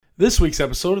This week's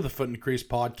episode of the Foot and Crease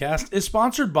podcast is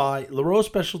sponsored by LaRose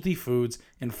Specialty Foods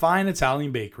and Fine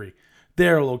Italian Bakery. They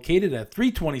are located at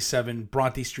 327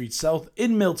 Bronte Street South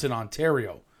in Milton,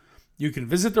 Ontario. You can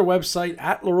visit their website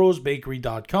at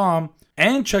larosebakery.com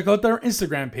and check out their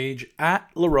Instagram page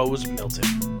at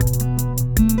larosemilton.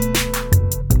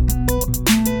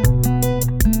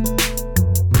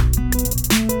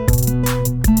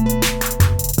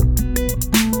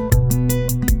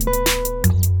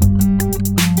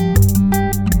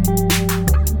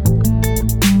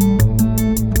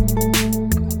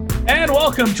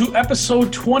 Welcome to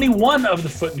episode 21 of the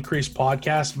Foot and Crease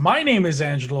podcast. My name is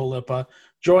Angelo Lippa,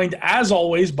 joined as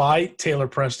always by Taylor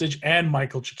Prestige and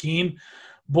Michael Chikeen.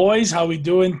 Boys, how we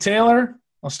doing? Taylor,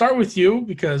 I'll start with you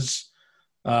because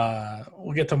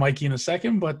we'll get to Mikey in a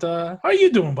second, but how are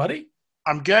you doing, buddy?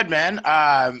 I'm good, man.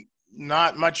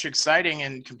 Not much exciting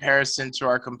in comparison to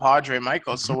our compadre,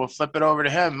 Michael, so we'll flip it over to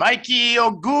him. Mikey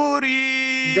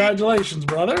Oguri! Congratulations,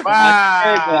 brother.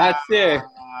 Wow.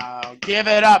 Give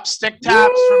it up. Stick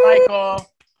taps for Michael.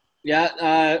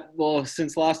 Yeah, well,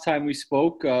 since last time we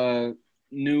spoke,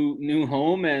 new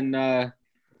home, and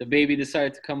the baby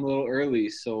decided to come a little early.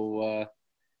 So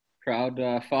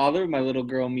proud father, my little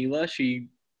girl Mila, she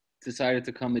decided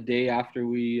to come a day after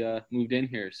we moved in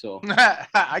here. So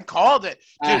I called it.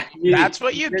 Dude, that's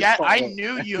what you get. I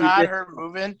knew you had her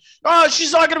moving. Oh,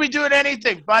 she's not going to be doing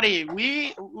anything, buddy.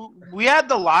 We had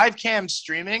the live cam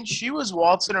streaming. She was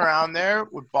waltzing around there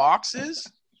with boxes.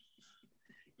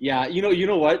 Yeah, you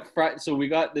know what? So we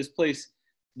got this place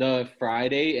the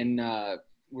Friday, and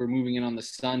we're moving in on the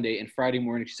Sunday. And Friday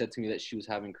morning, she said to me that she was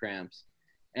having cramps.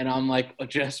 And I'm like,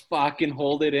 just fucking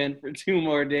hold it in for 2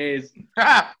 more days.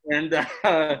 And,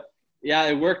 yeah,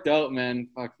 it worked out, man.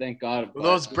 Fuck, thank God. Well,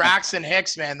 those Braxton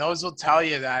Hicks, man, those will tell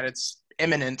you that it's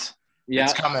imminent. Yeah.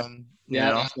 It's coming.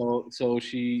 Yeah, so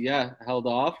she, held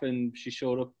off, and she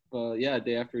showed up, a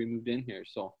day after we moved in here.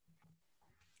 So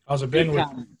how's it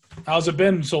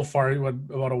been so far?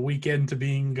 About a weekend to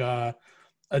being a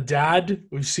dad?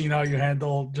 We've seen how you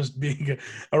handle just being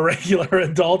a regular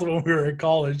adult when we were in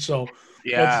college, so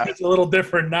yeah, it's a little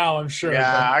different now, I'm sure.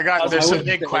 Yeah, there's some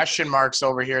big question marks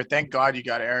over here. Thank God you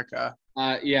got Erica.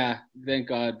 Yeah, thank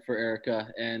God for Erica.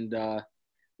 And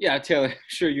Taylor, I'm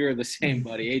sure you're the same,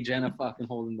 buddy. Hey, Jenna fucking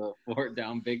holding the fort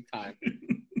down big time.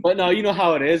 But no, you know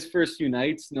how it is. First few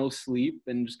nights, no sleep,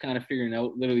 and just kind of figuring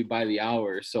out literally by the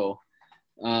hour. So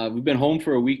we've been home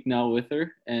for a week now with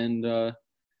her, and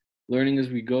learning as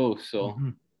we go. So,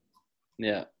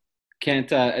 yeah.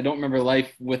 I don't remember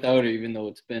life without her, even though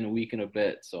it's been a week and a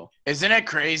bit. So isn't it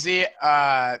crazy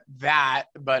that,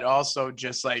 but also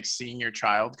just like seeing your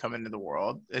child come into the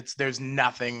world? There's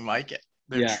nothing like it.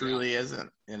 There truly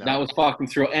isn't. You know? That was fucking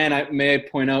thrill. And may I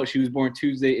point out, she was born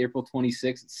Tuesday, April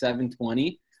 26th at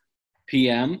 7:20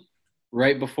 p.m.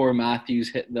 right before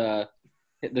Matthews hit the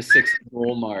 6th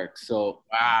goal mark. So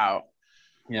wow.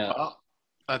 Yeah. Well,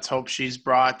 let's hope she's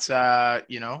brought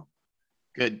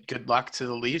good luck to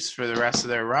the Leafs for the rest of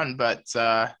their run. But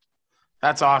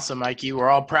that's awesome, Mikey. We're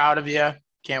all proud of you.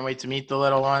 Can't wait to meet the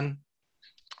little one.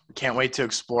 Can't wait to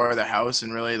explore the house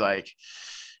and really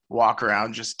walk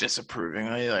around just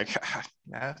disapprovingly.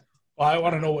 Yeah. Well, I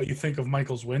want to know what you think of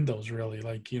Michael's windows, really.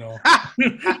 I've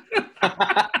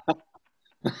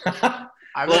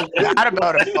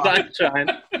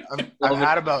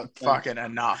had about fucking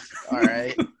enough. All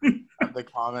right. The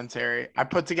commentary. I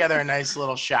put together a nice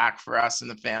little shack for us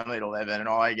and the family to live in, and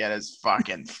all I get is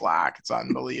fucking flack. It's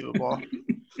unbelievable.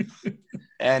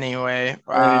 Anyway,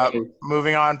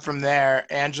 moving on from there.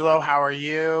 Angelo, how are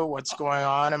you? What's going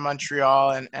on in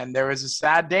Montreal? And there was a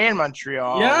sad day in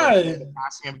Montreal. Yeah. The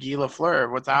passing of Guy Lafleur.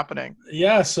 What's happening?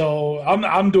 Yeah, so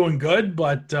I'm doing good,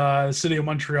 but the city of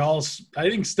Montreal's, I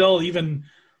think, still even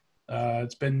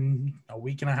it's been a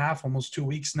week and a half, almost 2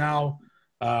 weeks now.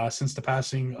 Since the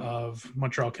passing of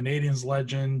Montreal Canadiens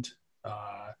legend,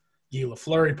 Guy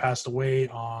Lafleur. He passed away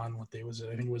on, what day was it?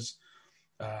 I think it was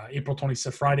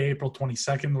Friday, April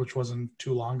 22nd, which wasn't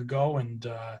too long ago. And,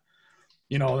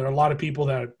 there are a lot of people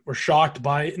that were shocked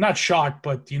by it. Not shocked,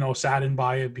 but, saddened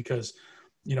by it because,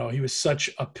 he was such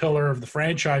a pillar of the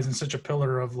franchise and such a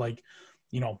pillar of,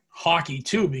 hockey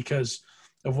too, because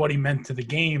of what he meant to the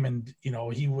game. And,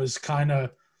 he was kind of,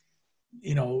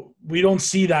 we don't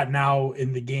see that now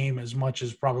in the game as much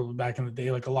as probably back in the day.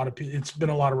 A lot of people, it's been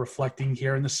a lot of reflecting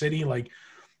here in the city,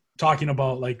 talking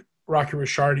about Rocky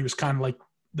Richard. He was kind of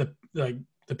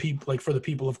the people, for the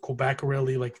people of Quebec,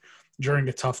 really during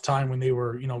a tough time when they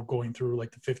were, going through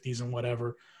the 50s and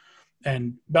whatever.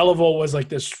 And Belleville was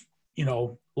this,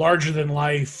 larger than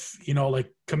life,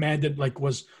 commanded,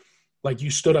 was like you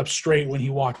stood up straight when he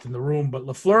walked in the room. But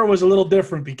Lafleur was a little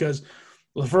different because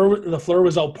Lafleur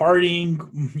was out partying,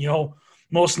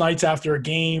 most nights after a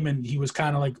game, and he was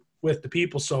kind of like with the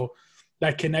people. So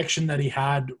that connection that he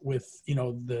had with,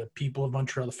 the people of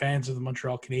Montreal, the fans of the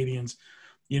Montreal Canadiens,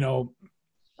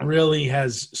 really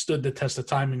has stood the test of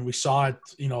time. And we saw it,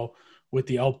 with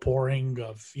the outpouring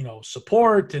of,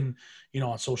 support and,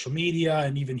 on social media,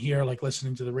 and even here, like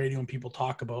listening to the radio and people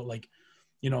talk about, like,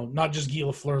 not just Guy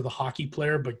Lafleur, the hockey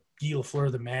player, but Guy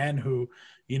Lafleur, the man who,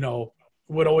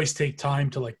 would always take time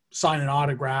to like sign an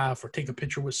autograph or take a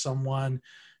picture with someone,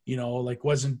 like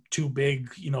wasn't too big,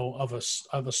 of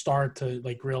a star to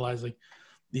like realize like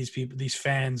these people, these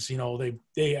fans,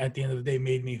 they at the end of the day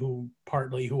made me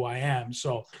partly who I am.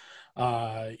 So,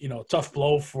 tough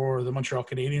blow for the Montreal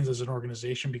Canadiens as an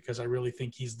organization, because I really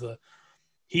think he's the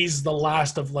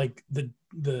last of like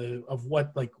of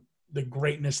what like the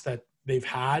greatness that they've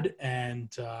had.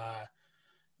 And,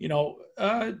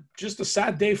 just a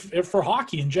sad day for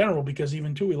hockey in general, because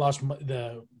even too, we lost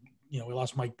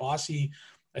Mike Bossy,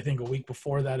 I think a week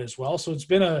before that as well. So it's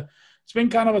been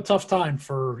kind of a tough time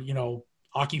for,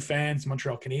 hockey fans,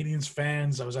 Montreal Canadiens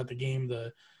fans. I was at the game,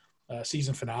 the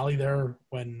season finale there,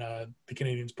 when the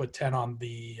Canadiens put 10 on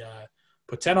the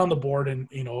board, and,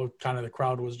 kind of the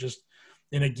crowd was just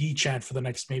in a Guy chant for the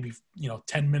next maybe,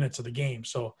 10 minutes of the game.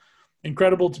 So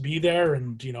incredible to be there.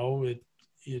 And,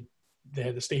 they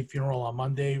had the state funeral on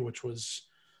Monday, which was,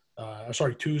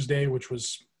 Tuesday, which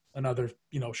was another,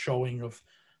 showing of,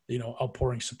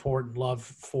 outpouring support and love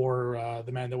for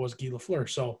the man that was Guy Lafleur.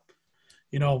 So,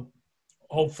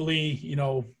 hopefully,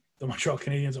 the Montreal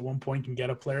Canadiens at one point can get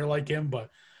a player like him. But,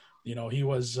 he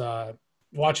was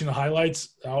watching the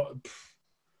highlights. A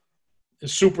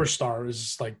superstar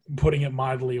is like putting it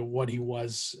mildly of what he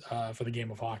was for the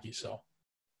game of hockey. So.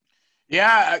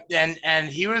 Yeah, and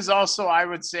he was also, I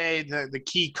would say, the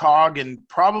key cog in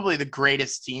probably the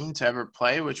greatest team to ever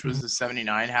play, which was the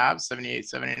 78,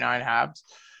 79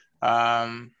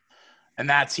 Habs. And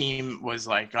that team was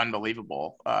like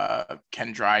unbelievable.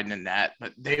 Ken Dryden and net,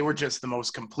 but they were just the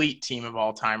most complete team of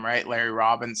all time, right? Larry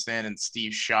Robinson and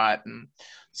Steve Shutt and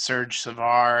Serge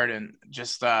Savard, and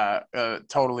just a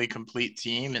totally complete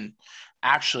team. And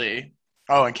actually,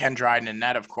 and Ken Dryden and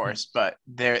net, of course, but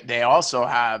they also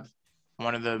have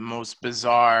one of the most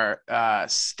bizarre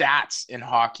stats in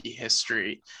hockey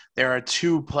history. There are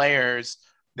two players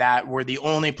that were the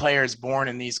only players born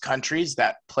in these countries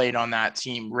that played on that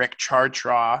team. Rick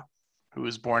Chartraw, who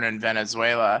was born in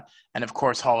Venezuela, and of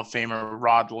course Hall of Famer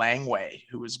Rod Langway,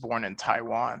 who was born in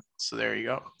Taiwan. So there you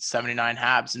go. 79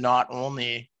 Habs, not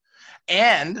only.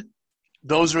 And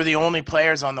those were the only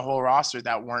players on the whole roster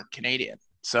that weren't Canadian.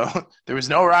 So there was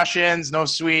no Russians, no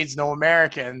Swedes, no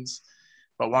Americans,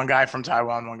 but one guy from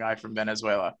Taiwan, one guy from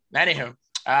Venezuela. Anywho,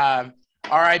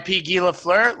 R.I.P. Guy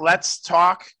Lafleur. Let's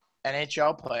talk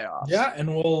NHL playoffs. Yeah, and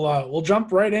we'll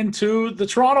jump right into the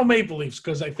Toronto Maple Leafs,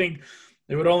 because I think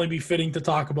it would only be fitting to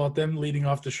talk about them leading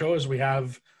off the show, as we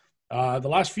have the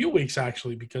last few weeks,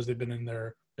 actually, because they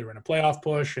were in a playoff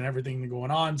push and everything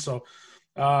going on. So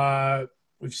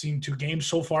we've seen 2 games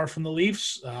so far from the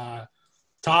Leafs,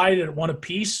 tied at 1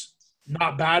 apiece.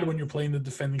 Not bad when you're playing the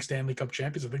defending Stanley Cup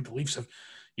champions. I think the Leafs have,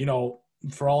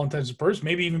 for all intents and purposes,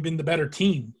 maybe even been the better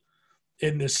team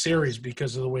in this series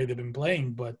because of the way they've been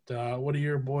playing. But what are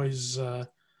your boys'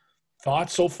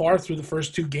 thoughts so far through the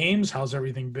first 2 games? How's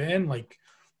everything been? Like,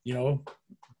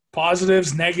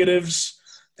 positives, negatives,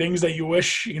 things that you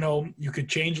wish, you could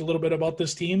change a little bit about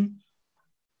this team?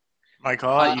 Michael,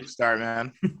 I'll let you start,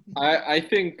 man. I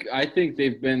think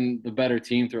they've been the better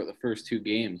team throughout the first 2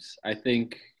 games. I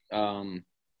think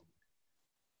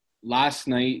last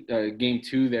night, game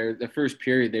 2 there, the first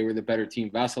period, they were the better team.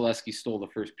 Vasilevsky stole the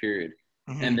first period,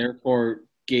 and therefore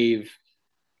gave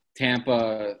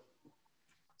Tampa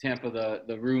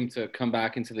the room to come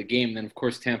back into the game. Then, of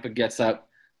course, Tampa gets that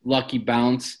lucky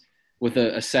bounce with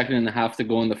a second and a half to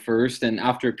go in the first. And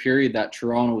after a period that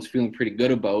Toronto was feeling pretty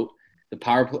good about, the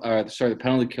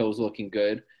penalty kill was looking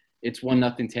good. It's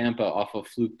 1-0 Tampa off a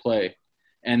fluke play.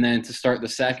 And then to start the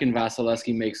second,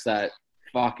 Vasilevsky makes that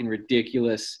fucking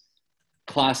ridiculous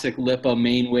classic Lipa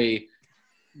Mainway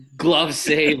glove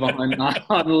save on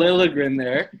Liljegren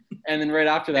there. And then right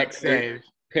after that,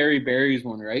 Perry buries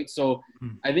one, right? So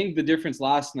I think the difference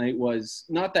last night was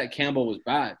not that Campbell was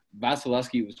bad.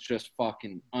 Vasilevsky was just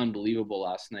fucking unbelievable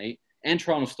last night. And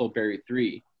Toronto still buried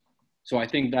 3. So I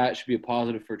think that should be a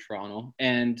positive for Toronto.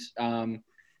 And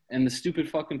the stupid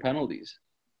fucking penalties.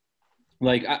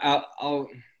 Like,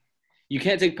 you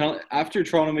can't take penalty after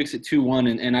Toronto makes it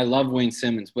 2-1, and I love Wayne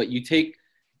Simmons, but you take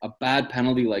a bad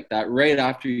penalty like that right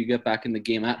after you get back in the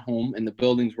game at home and the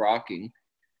building's rocking.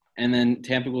 And then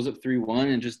Tampa goes up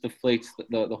 3-1 and just deflates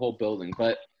the whole building.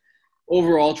 But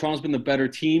overall, Toronto's been the better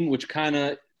team, which kind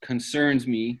of concerns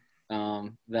me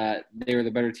that they were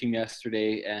the better team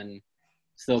yesterday and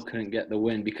still couldn't get the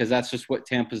win, because that's just what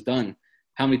Tampa's done.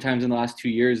 How many times in the last 2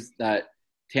 years that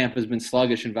Tampa's been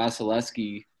sluggish and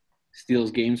Vasilevsky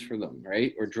steals games for them,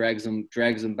 right? Or drags them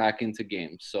back into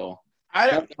games. So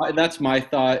that's my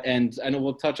thought. And I know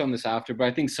we'll touch on this after, but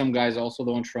I think some guys also,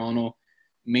 though, in Toronto,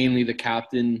 mainly the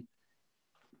captain,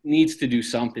 needs to do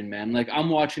something, man. Like, I'm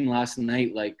watching last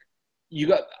night, like,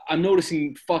 I'm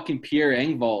noticing fucking Pierre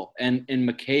Engvall and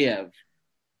Mikheyev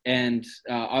and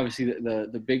obviously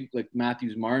the big, like,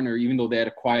 Matthews Marner, even though they had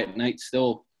a quiet night,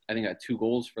 still I think had 2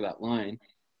 goals for that line.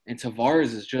 And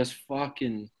Tavares is just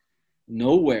fucking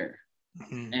nowhere.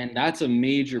 Mm-hmm. And that's a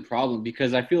major problem,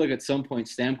 because I feel like at some point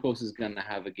Stamkos is going to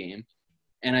have a game.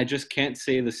 And I just can't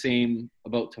say the same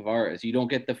about Tavares. You don't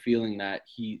get the feeling that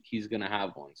he's going to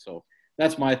have one. So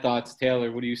that's my thoughts.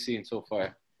 Taylor, what are you seeing so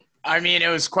far? I mean, it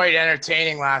was quite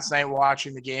entertaining last night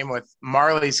watching the game with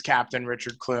Marley's captain,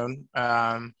 Richard Clune,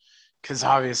 because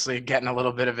obviously getting a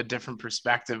little bit of a different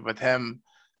perspective with him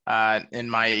in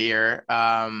my ear.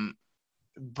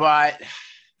 But,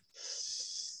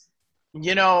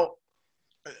 you know,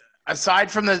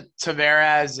 aside from the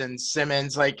Tavares and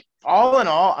Simmons, like, all in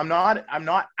all, I'm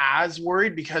not as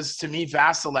worried, because to me,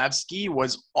 Vasilevsky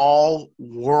was all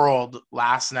world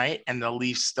last night and the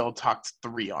Leafs still tucked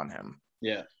 3 on him.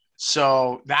 Yeah.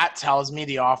 So that tells me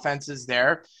the offense is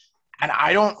there. And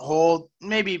I don't hold,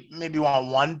 maybe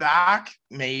want one back,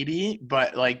 maybe,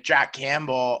 but like Jack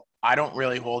Campbell, I don't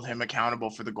really hold him accountable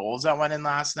for the goals that went in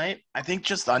last night. I think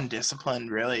just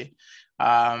undisciplined, really.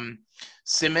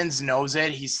 Simmons knows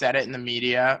it. He said it in the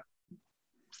media.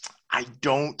 I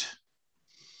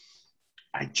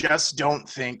just don't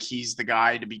think he's the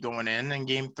guy to be going in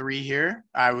game 3 here.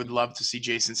 I would love to see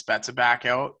Jason Spezza back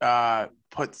out,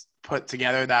 put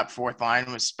together that 4th line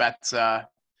with Spezza,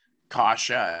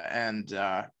 Kasha, and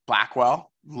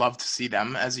Blackwell. Love to see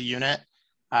them as a unit.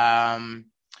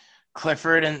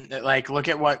 Clifford, and like, look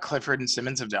at what Clifford and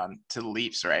Simmons have done to the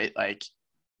Leafs, right? Like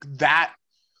that.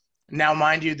 Now,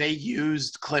 mind you, they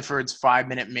used Clifford's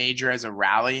 5-minute major as a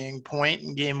rallying point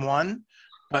in game 1.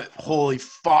 But holy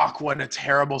fuck, what a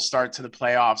terrible start to the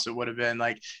playoffs it would have been.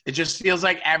 Like, it just feels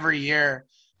like every year,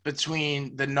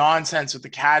 between the nonsense with the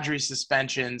Kadri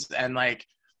suspensions and like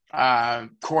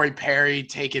Corey Perry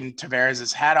taking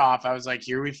Tavares' head off, I was like,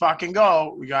 here we fucking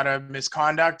go. We got a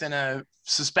misconduct and a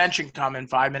suspension coming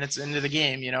 5 minutes into the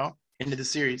game, into the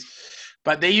series.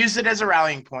 But they used it as a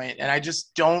rallying point, and I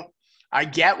just don't – I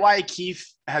get why Keefe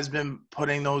has been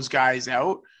putting those guys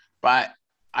out, but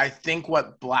I think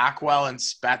what Blackwell and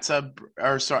Spezza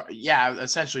 –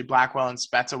 essentially Blackwell and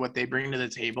Spezza, what they bring to the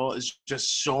table is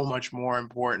just so much more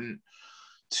important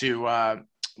to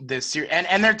this series.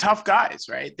 And they're tough guys,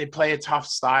 right? They play a tough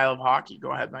style of hockey.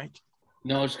 Go ahead, Mike.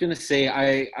 No, I was going to say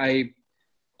I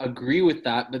agree with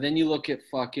that, but then you look at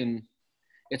fucking –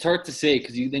 it's hard to say,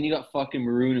 because then you got fucking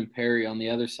Maroon and Perry on the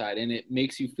other side, and it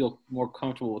makes you feel more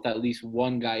comfortable with at least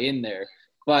one guy in there.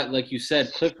 But like you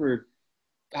said, Clifford,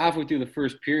 halfway through the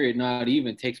first period, not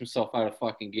even, takes himself out of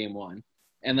fucking game 1.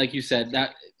 And like you said,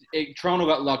 Toronto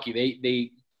got lucky.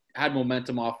 They had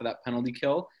momentum off of that penalty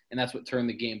kill, and that's what turned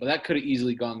the game. But that could have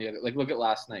easily gone the other. Like, look at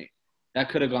last night. That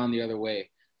could have gone the other way.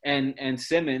 And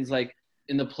Simmons, like,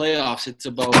 in the playoffs, it's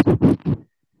about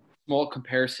small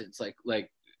comparisons, like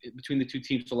between the two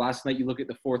teams. So last night, you look at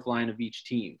the 4th line of each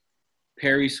team.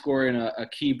 Perry scoring a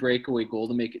key breakaway goal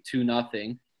to make it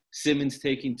 2-0. Simmons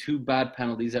taking 2 bad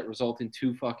penalties that result in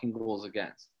 2 fucking goals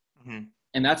against. Mm-hmm.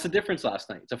 And that's the difference last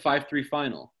night. It's a 5-3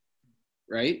 final,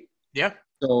 right? Yeah.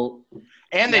 So,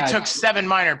 and they took 7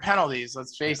 minor penalties,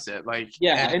 let's face it. Like,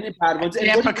 and they had ones.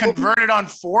 Tampa converted on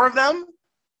 4 of them?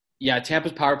 Yeah,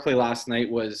 Tampa's power play last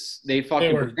night was if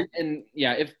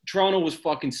Toronto was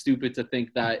fucking stupid to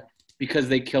think that because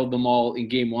they killed them all in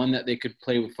game 1 that they could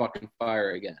play with fucking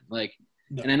fire again. Like,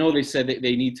 no. And I know they said that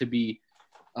they need to be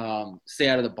stay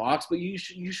out of the box, but you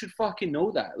should fucking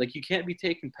know that. Like, you can't be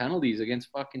taking penalties against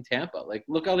fucking Tampa. Like,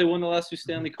 look how they won the last 2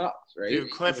 Stanley Cups, right?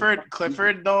 Dude,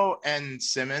 Clifford though, and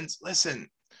Simmons. Listen,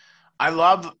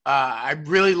 I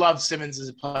really love Simmons as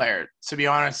a player. To be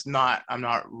honest, I'm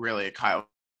not really a Kyle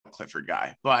Clifford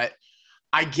guy, but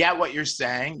I get what you're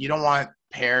saying. You don't want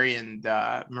Perry and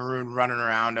Maroon running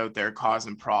around out there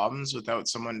causing problems without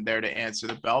someone there to answer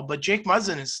the bell. But Jake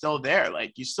Muzzin is still there.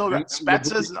 Like, you still got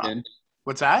Spezza's not.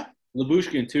 What's that?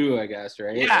 Lyubushkin too, I guess,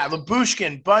 right? Yeah,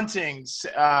 Lyubushkin, Bunting,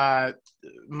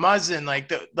 Muzzin,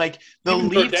 the even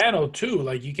Leafs. Giordano too.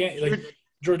 Like, you can't, like,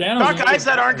 Giordano's Not guys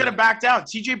that aren't player. going to back down.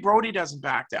 TJ Brody doesn't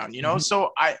back down, you know?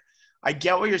 So I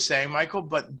get what you're saying, Michael,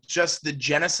 but just the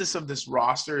genesis of this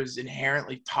roster is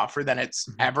inherently tougher than it's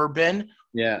ever been.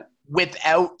 Yeah.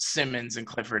 Without Simmons and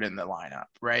Clifford in the lineup,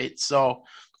 right? So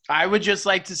I would just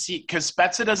like to see, because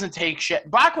Spezza doesn't take shit.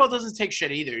 Blackwell doesn't take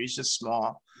shit either. He's just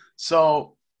small.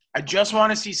 So I just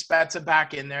want to see Spezza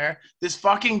back in there. This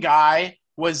fucking guy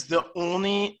was the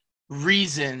only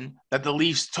reason that the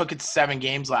Leafs took it to 7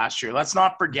 games last year. Let's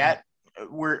not forget.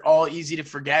 We're all easy to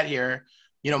forget here.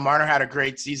 You know, Marner had a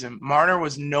great season. Marner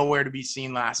was nowhere to be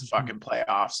seen last fucking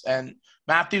playoffs. And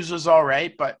Matthews was all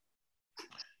right, but,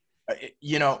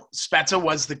 you know, Spezza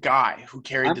was the guy who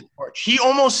carried the torch. He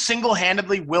almost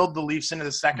single-handedly willed the Leafs into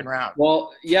the second round.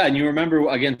 Well, yeah, and you remember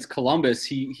against Columbus,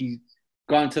 he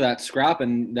got into that scrap,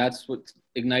 and that's what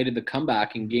ignited the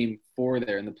comeback in Game 4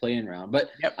 there in the play-in round.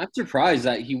 But I'm surprised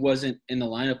that he wasn't in the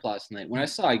lineup last night. When I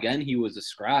saw again, he was a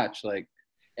scratch, like.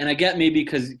 And I get maybe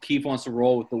because Keefe wants to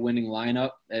roll with the winning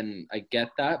lineup, and I get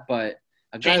that. But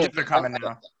changes are coming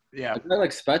now. Yeah, a guy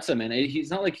like Spezza, man, he's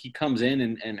not like he comes in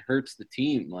and hurts the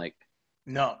team. Like,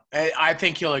 no, I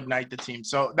think he'll ignite the team.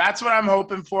 So that's what I'm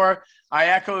hoping for. I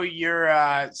echo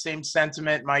your same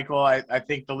sentiment, Michael. I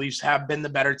think the Leafs have been the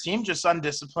better team, just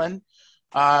undisciplined,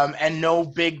 and no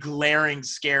big glaring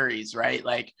scaries, right?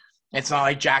 Like, it's not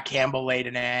like Jack Campbell laid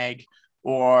an egg,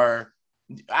 or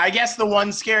I guess the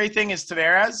one scary thing is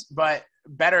Tavares, but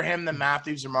better him than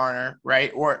Matthews or Marner, right?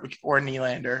 Or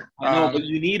Nylander. I know, but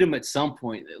you need him at some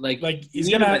point. Like he's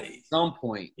gonna at some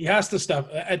point. He has to step.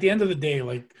 At the end of the day,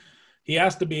 like, he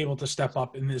has to be able to step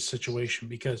up in this situation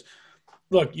because,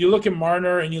 look, you look at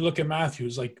Marner and you look at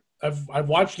Matthews. Like, I've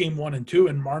watched Game 1 and 2,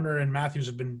 and Marner and Matthews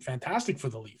have been fantastic for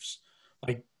the Leafs.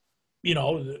 Like, you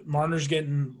know, Marner's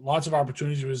getting lots of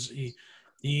opportunities.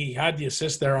 He had the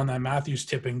assist there on that Matthews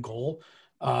tipping goal.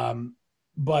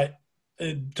 But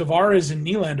Tavares and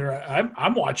Nylander,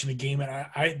 I'm watching the game and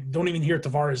I don't even hear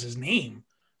Tavares' name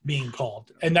being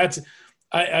called. And that's,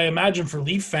 I imagine for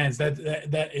Leaf fans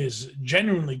that is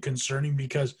genuinely concerning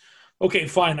because, okay,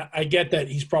 fine. I get that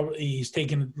he's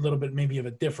taken a little bit maybe of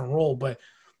a different role, but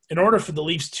in order for the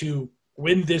Leafs to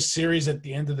win this series at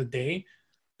the end of the day,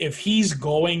 if he's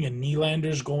going and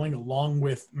Nylander's going along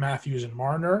with Matthews and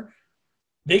Marner,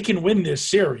 they can win this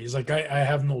series. Like, I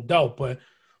have no doubt, but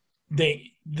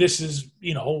this is,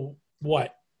 you know,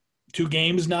 what, 2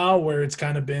 games now where it's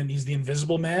kind of been, he's the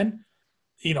invisible man,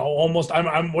 you know, almost.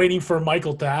 I'm waiting for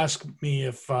Michael to ask me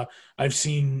if I've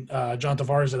seen John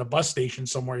Tavares at a bus station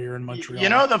somewhere here in Montreal. You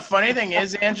know, the funny thing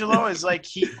is, Angelo, is like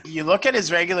you look at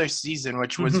his regular season,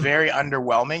 which was very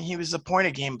underwhelming. He was a point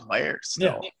a game player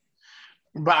still. Yeah.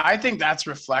 But I think that's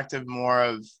reflective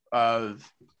more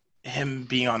of him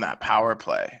being on that power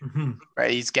play, right?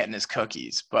 He's getting his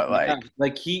cookies, but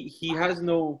like he has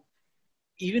no,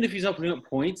 even if he's not putting up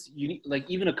points, you need like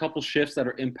even a couple shifts that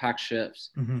are impact shifts,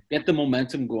 get the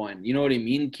momentum going. You know what I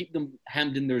mean? Keep them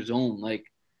hemmed in their zone, like,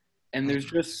 and there's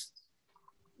just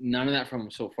none of that from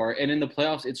him so far. And in the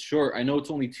playoffs, it's short. I know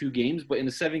it's only 2 games, but in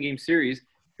the 7-game series,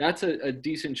 that's a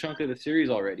decent chunk of the series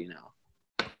already now.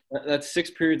 That's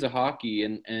 6 periods of hockey,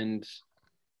 and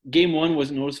Game 1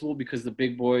 was noticeable because the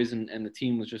big boys and the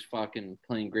team was just fucking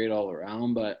playing great all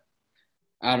around. But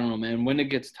I don't know, man. When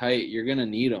it gets tight, you're gonna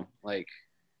need them. Like,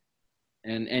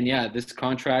 and yeah, this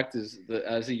contract as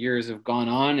the years have gone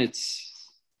on, it's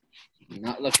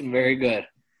not looking very good.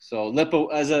 So, Lippo,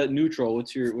 as a neutral,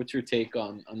 what's your take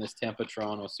on this Tampa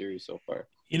Toronto series so far?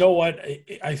 You know what?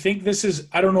 I think this is.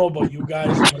 I don't know about you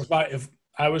guys, but if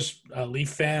I was a Leaf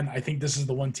fan, I think this is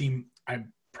the one team I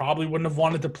probably wouldn't have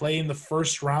wanted to play in the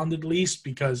first round at least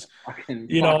because,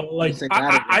 you know, like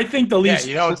I think the Leafs. Yeah,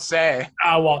 you don't say.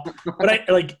 Well, but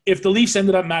if the Leafs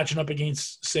ended up matching up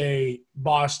against, say,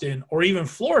 Boston or even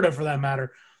Florida for that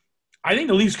matter, I think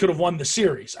the Leafs could have won the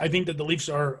series. I think that the Leafs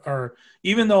are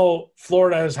even though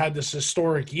Florida has had this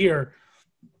historic year,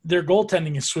 their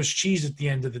goaltending is Swiss cheese at the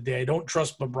end of the day. I don't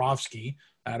trust Bobrovsky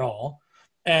at all.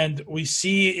 And we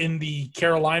see in the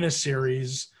Carolina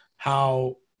series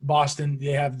how Boston,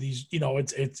 they have these, you know,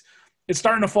 it's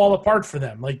starting to fall apart for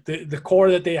them. Like the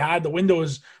core that they had, the window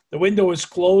is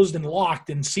closed and locked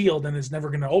and sealed, and it's never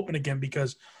going to open again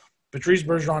because Patrice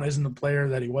Bergeron isn't the player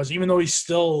that he was, even though he's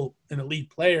still an elite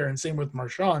player, and same with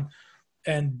Marchand.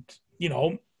 And, you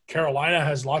know, Carolina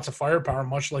has lots of firepower,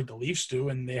 much like the Leafs do,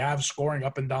 and they have scoring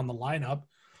up and down the lineup.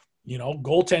 You know,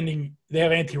 goaltending, they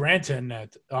have Antti Raanta in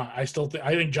net. I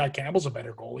think Jack Campbell's a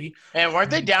better goalie. And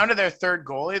weren't they down to their 3rd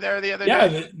goalie there the other day?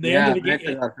 Yeah, they ended the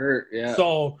game. Got hurt. Yeah.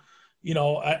 So, you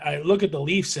know, I look at the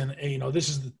Leafs and, you know, this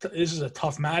is a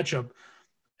tough matchup.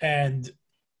 And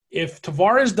if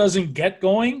Tavares doesn't get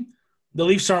going, the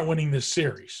Leafs aren't winning this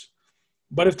series.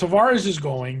 But if Tavares is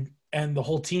going and the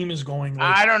whole team is going,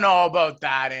 like, I don't know about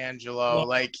that, Angelo. Well,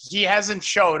 like, he hasn't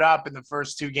showed up in the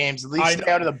first 2 games. At least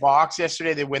stay out of the box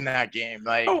yesterday. They win that game.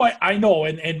 Like, I know,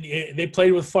 and they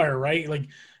played with fire, right? Like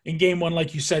in game 1,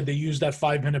 like you said, they used that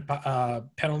 5-minute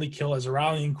penalty kill as a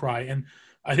rallying cry, and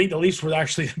I think the Leafs were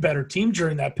actually the better team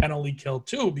during that penalty kill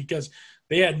too, because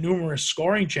they had numerous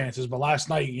scoring chances. But last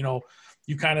night,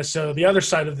 you kind of saw the other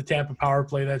side of the Tampa power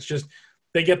play. That's just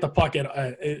they get the puck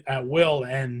at will,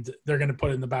 and they're going to put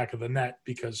it in the back of the net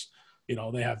because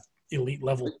they have elite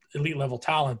level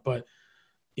talent. But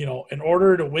in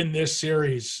order to win this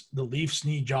series, the Leafs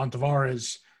need John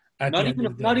Tavares.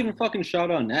 Not even fucking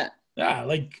shot on net. Yeah,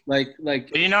 like did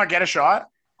he not get a shot?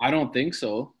 I don't think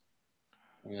so.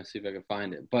 I'm gonna see if I can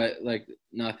find it, but like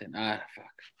nothing. Fuck.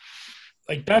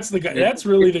 Like that's the guy. That's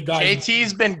really the guy.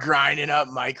 JT's been grinding up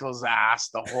Michael's ass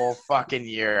the whole fucking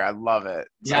year. I love it.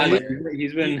 Yeah,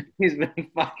 he's been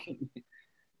fucking.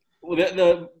 Well,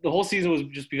 the whole season was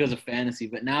just because of fantasy,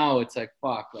 but now it's like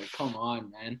fuck. Like, come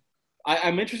on, man.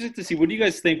 I'm interested to see, what do you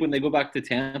guys think when they go back to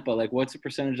Tampa? Like, what's the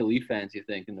percentage of Leaf fans you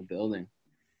think in the building?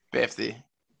 50.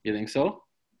 You think so?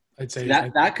 I'd say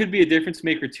that could be a difference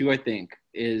maker too. I think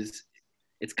it's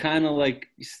kind of like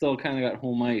you still kind of got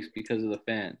home ice because of the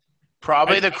fans.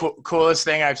 Probably the coolest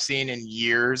thing I've seen in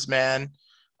years, man,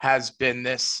 has been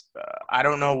this. I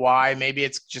don't know why. Maybe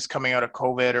it's just coming out of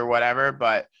COVID or whatever,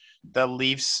 but the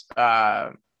Leafs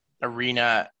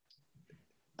arena,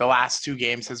 the last 2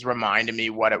 games has reminded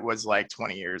me what it was like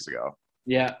 20 years ago.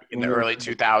 Yeah. In the early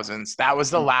 2000s. That was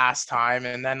the last time.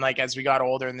 And then, like, as we got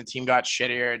older and the team got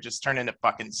shittier, it just turned into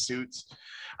fucking suits.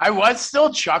 I was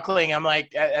still chuckling. I'm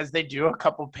like, as they do a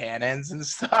couple pan-ins and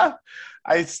stuff,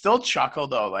 I still chuckle,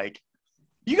 though. Like,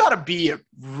 you got to be a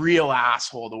real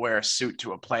asshole to wear a suit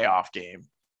to a playoff game,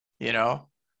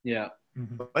 Yeah.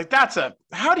 Like,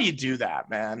 how do you do that,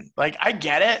 man? Like, I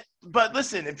get it. But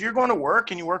listen, if you're going to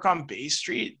work and you work on Bay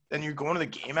Street and you're going to the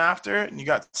game after and you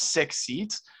got 6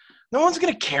 seats, no one's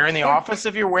going to care in the office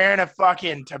if you're wearing a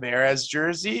fucking Tavares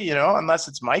jersey, unless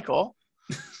it's Michael.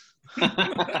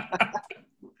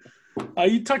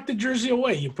 You tuck the jersey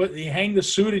away. You hang the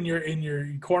suit in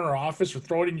your corner office or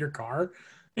throw it in your car,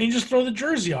 and you just throw the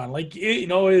jersey on. Like, I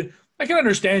can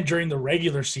understand during the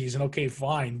regular season. Okay,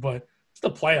 fine. But it's the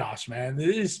playoffs, man.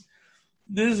 This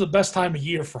is the best time of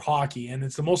year for hockey, and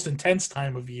it's the most intense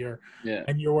time of year. Yeah.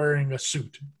 And you're wearing a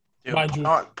suit. Dude,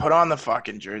 put on the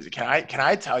fucking jersey. Can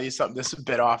I tell you something? This is a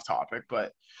bit off topic,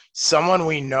 but someone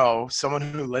we know, someone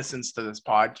who listens to this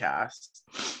podcast,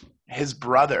 his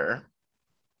brother,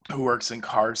 who works in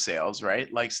car sales,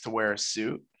 right, likes to wear a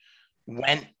suit,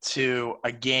 went to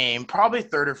a game, probably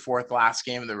 3rd or 4th last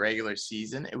game of the regular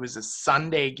season. It was a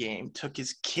Sunday game, took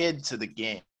his kid to the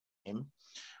game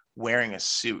wearing a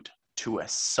suit to a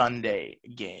Sunday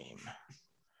game.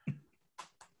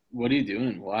 What are you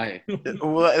doing? Why?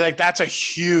 Like, that's a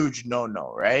huge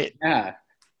no-no, right? Yeah.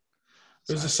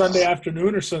 It was a Sunday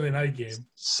afternoon or Sunday night game?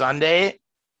 Sunday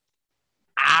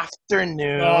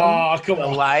afternoon. Oh, come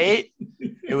on. Light.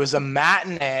 It was a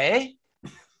matinee.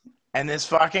 And this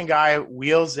fucking guy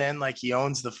wheels in like he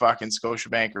owns the fucking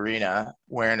Scotiabank Arena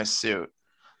wearing a suit.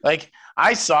 Like,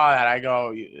 I saw that. I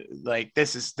go, like,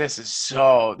 this is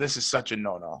such a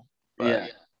no-no. But yeah.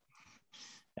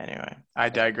 Anyway, I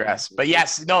digress. But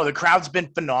yes, no, the crowd's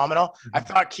been phenomenal. I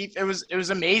thought it was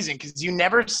amazing because you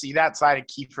never see that side of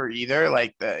Kiefer either.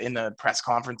 Like, in the press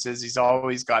conferences, he's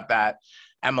always got that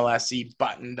MLSE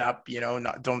buttoned up,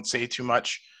 don't say too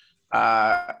much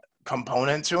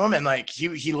component to him. And like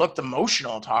he looked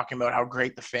emotional talking about how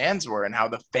great the fans were and how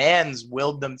the fans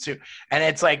willed them to. And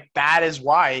it's like, that is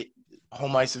why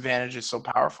home ice advantage is so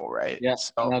powerful, right? Yeah.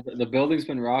 So, no, the building's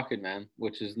been rocking, man,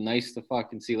 which is nice to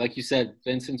fucking see. Like you said,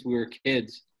 been since we were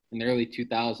kids in the early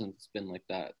 2000s, it's been like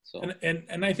that. So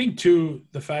and I think too,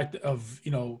 the fact of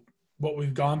what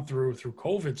we've gone through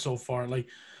COVID so far, like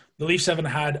the Leafs haven't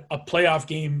had a playoff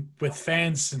game with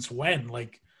fans since when?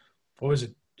 Like, what was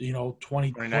it?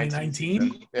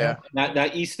 2019? Yeah.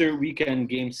 That Easter weekend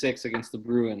game 6 against the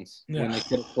Bruins when they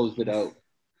could have closed it out.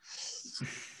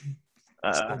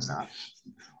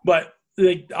 But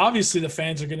like, obviously the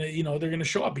fans are gonna, they're gonna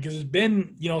show up because it's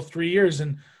been, 3 years,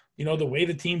 and the way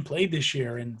the team played this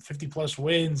year and 50+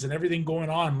 wins and everything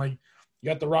going on. Like, you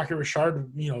got the Rocket Richard,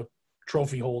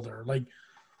 trophy holder. Like,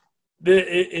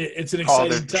 it's an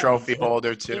exciting time. Trophy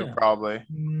holder too, probably.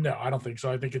 No, I don't think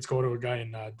so. I think it's going to a guy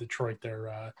in Detroit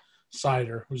there,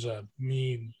 Sider, who's a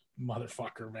mean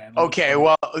motherfucker, man. Okay,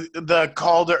 well,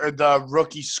 the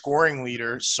rookie scoring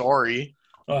leader. Sorry.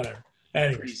 Whatever.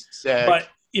 Anyways, sick. but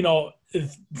for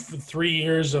 3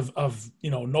 years of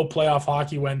no playoff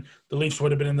hockey when the Leafs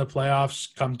would have been in the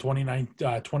playoffs come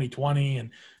 2020,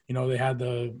 and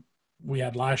we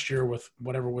had last year with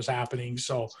whatever was happening.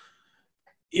 So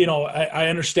I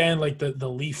understand like the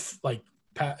Leaf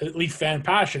Leaf fan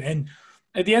passion, and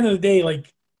at the end of the day,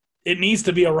 like it needs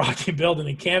to be a rocky building.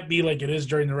 It can't be like it is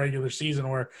during the regular season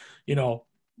where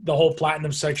the whole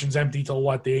platinum section's empty till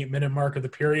the 8-minute mark of the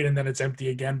period, and then it's empty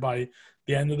again by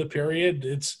the end of the period.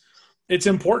 It's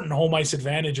important home ice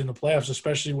advantage in the playoffs,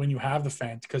 especially when you have the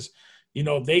fans, because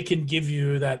they can give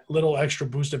you that little extra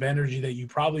boost of energy that you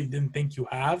probably didn't think you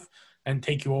have and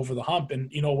take you over the hump. And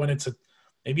when it's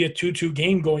maybe a 2-2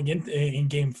 game going in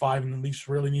game 5 and the Leafs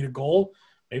really need a goal,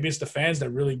 maybe it's the fans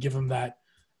that really give them that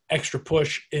extra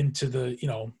push into the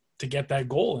to get that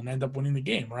goal and end up winning the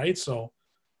game, right? So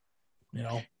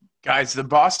guys, the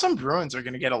Boston Bruins are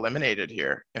going to get eliminated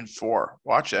here in 4.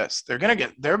 Watch this. They're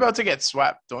about to get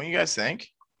swept. Don't you guys think?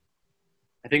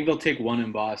 I think they'll take 1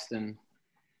 in Boston.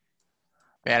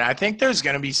 Man, I think there's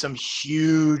going to be some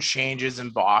huge changes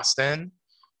in Boston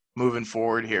moving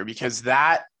forward here because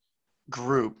that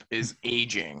group is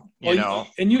aging,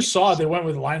 And you saw they went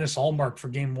with Linus Ullmark for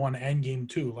game 1 and game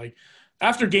 2. Like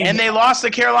after game and they lost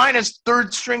to Carolina's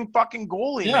third-string fucking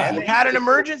goalie, Yeah. man. They had an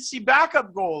emergency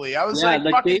backup goalie. I was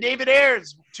fucking David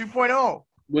Ayers 2.0.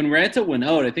 When Ranta went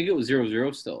out, I think it was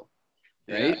 0-0 still,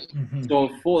 right? Yeah. Mhm.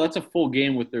 So that's a full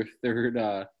game with their third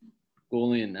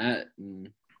goalie in that.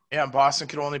 And Yeah, Boston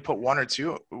could only put 1 or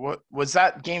 2. What was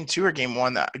that, game 2 or game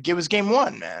 1? It was game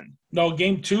 1, man. No,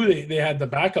 game 2 they had the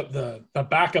backup the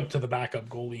backup to the backup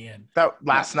goalie in. That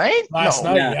last night? Last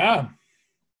No. night, yeah.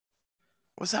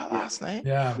 Was that last night?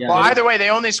 Yeah. Yeah. Well, either way, they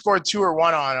only scored 2 or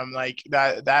 1 on them. Like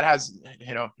that has,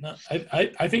 No,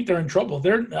 I think they're in trouble.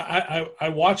 I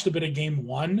watched a bit of game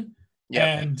 1,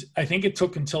 and I think it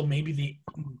took until maybe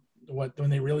when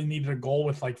they really needed a goal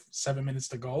with like 7 minutes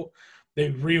to go, they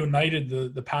reunited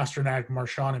the Pasternak,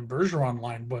 Marchand, and Bergeron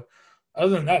line. But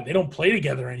other than that, they don't play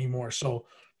together anymore. So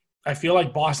I feel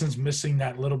like Boston's missing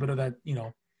that little bit of that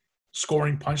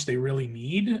scoring punch they really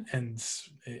need, and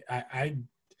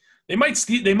they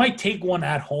might take 1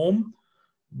 at home,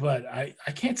 but I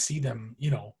can't see them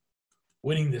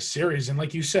winning this series. And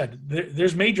like you said,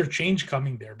 there's major change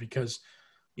coming there because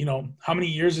how many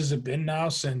years has it been now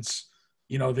since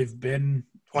they've been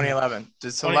 2011.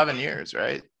 It's 11 years,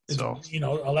 right? So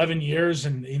 11 years,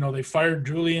 and they fired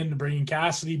Julian to bring in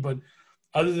Cassidy, but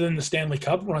other than the Stanley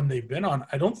Cup run they've been on,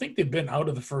 I don't think they've been out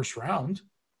of the first round.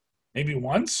 Maybe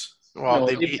once. Well,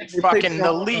 they beat fucking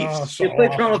the Leafs. they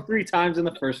played Toronto 3 times in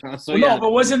the first round. So No,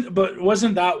 but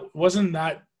wasn't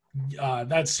that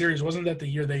that series, wasn't that the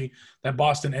year that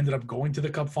Boston ended up going to the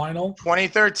Cup final?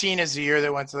 2013 is the year they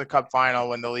went to the Cup final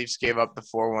when the Leafs gave up the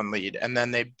 4-1 lead, and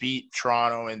then they beat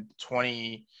Toronto in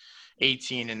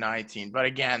 2018 and 19. But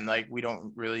again, like we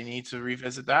don't really need to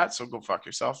revisit that, so go fuck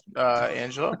yourself,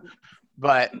 Angelo.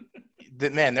 But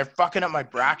man, they're fucking up my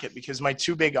bracket because my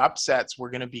 2 big upsets were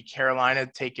going to be Carolina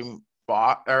taking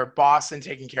Boston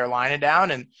taking Carolina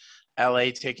down and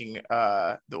LA taking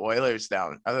the Oilers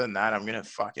down. Other than that, I'm going to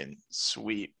fucking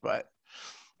sweep. But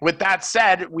with that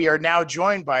said, we are now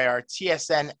joined by our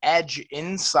TSN Edge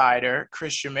insider,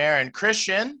 Christian Marin.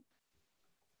 Christian,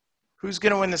 who's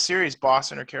going to win the series,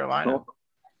 Boston or Carolina?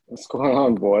 What's going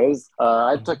on, boys?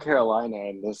 I took Carolina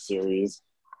in this series.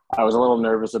 I was a little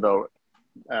nervous about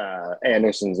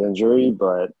Anderson's injury,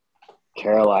 but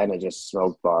Carolina just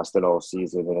smoked Boston all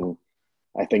season, and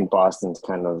I think Boston's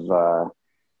kind of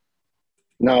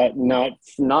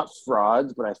not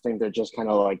frauds, but I think they're just kind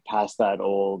of like past that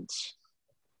old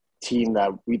team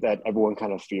that everyone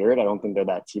kind of feared. I don't think they're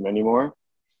that team anymore.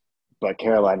 But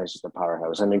Carolina's just a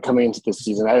powerhouse. I mean, coming into this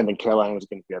season, I didn't think Carolina was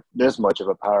going to be this much of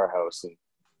a powerhouse, and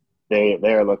they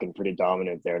are looking pretty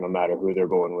dominant there, no matter who they're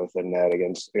going with in that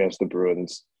against the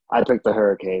Bruins. I picked the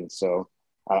Hurricanes, so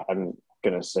I'm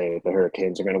going to say the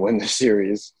Hurricanes are going to win the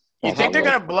series. You think they're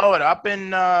going to blow it up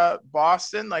in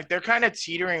Boston? Like, they're kind of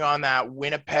teetering on that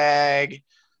Winnipeg,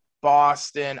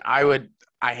 Boston. I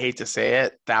hate to say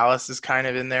it, Dallas is kind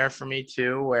of in there for me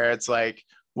too, where it's like,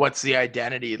 what's the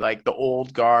identity? Like the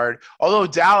old guard. Although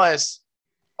Dallas,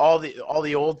 all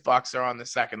the old fucks are on the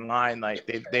second line. Like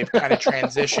they've kind of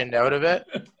transitioned out of it.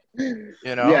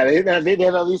 Yeah, they've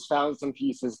at least found some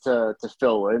pieces to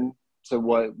fill in to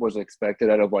what was expected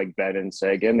out of like Ben and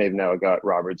Sagan. They've now got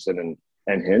Robertson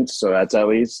and Hintz, so that's at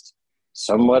least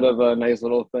somewhat of a nice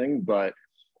little thing. But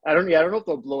I don't know if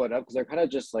they'll blow it up because they're kind of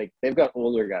just like they've got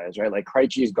older guys, right? Like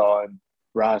Krejci's gone,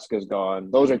 Raska's gone.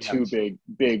 Those are two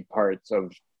big parts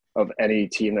of any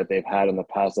team that they've had in the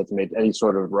past that's made any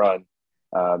sort of run.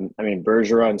 I mean,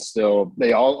 Bergeron's still,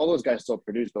 all those guys still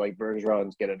produce, but like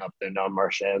Bergeron's getting up there now.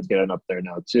 Marchand's getting up there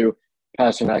now too.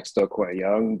 Pasternak's still quite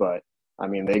young, but I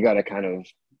mean, they got to kind of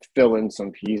fill in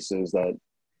some pieces that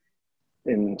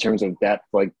in terms of depth,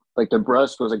 like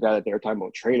DeBrusque was a guy that they were talking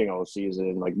about trading all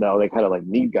season. Like now they kind of like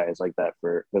need guys like that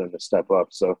for them to step up.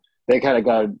 So they kind of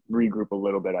got to regroup a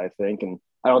little bit, I think. And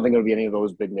I don't think it'll be any of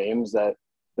those big names that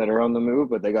are on the move,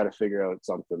 but they got to figure out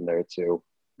something there too.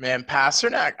 Man,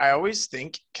 Pasternak, I always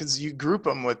think, because you group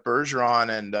him with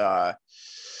Bergeron and I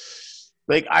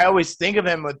always think of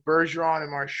him with Bergeron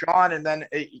and Marchand, and then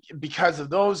because of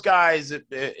those guys, it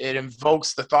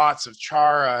invokes the thoughts of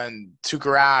Chara and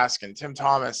Tuukka Rask and Tim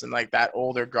Thomas and like that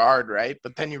older guard, right?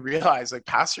 But then you realize like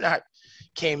Pasternak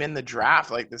came in the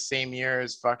draft like the same year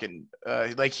as fucking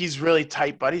he's really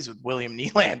tight buddies with William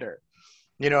Nylander.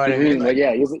 You know what I mean? Like,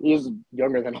 yeah, he's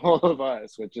younger than all of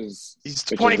us, he's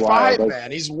 25,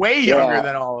 man. He's way younger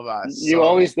than all of us. You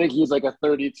always think he's like a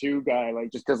 32 guy,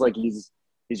 like just because like he's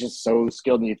just so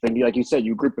skilled. And you think, like you said,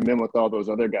 you group him in with all those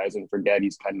other guys and forget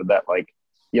he's kind of that like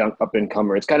young up and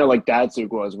comer. It's kind of like Datsuk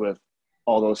was with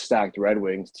all those stacked Red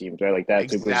Wings teams, right? Like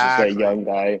Datsuk was just a young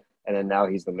guy, and then now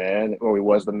he's the man, or he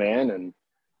was the man, and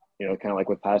you know, kind of like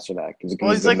with Pasternak.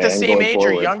 He's like the same age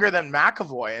or younger than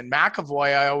McAvoy. And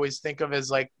McAvoy, I always think of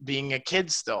as like being a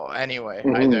kid still. Anyway,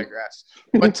 I digress.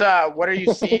 But what are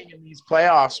you seeing in these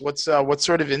playoffs? What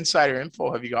sort of insider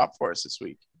info have you got for us this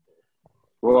week?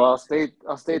 Well, I'll state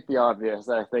the obvious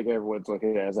that I think everyone's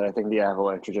looking at is that I think the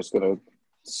Avalanche are just going to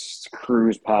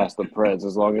cruise past the Preds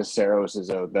as long as Saros is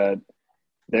out. That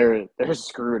they're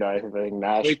screwed, I think,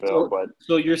 Nashville.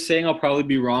 So you're saying I'll probably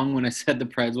be wrong when I said the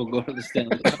Preds will go to the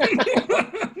Stanley Cup?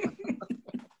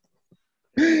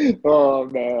 Oh,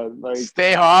 man.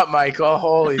 Stay hot, Michael.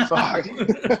 Holy fuck.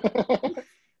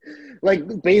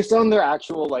 Based on their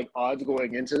actual, odds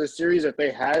going into the series, if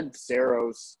they had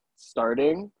Saros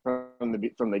starting from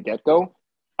the get-go,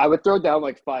 I would throw down,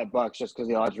 $5 just because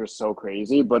the odds were so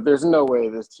crazy. But there's no way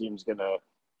this team's going to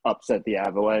upset the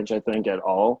Avalanche, I think, at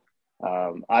all.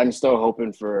 I'm still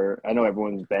hoping for – I know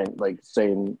everyone's been,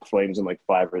 saying Flames in,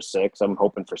 5 or 6. I'm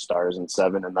hoping for Stars in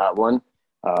 7 in that one.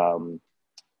 I don't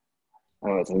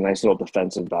know. It's a nice little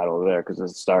defensive battle there because the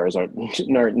Stars aren't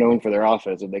known for their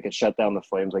offense. If they could shut down the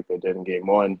Flames like they did in Game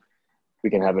 1,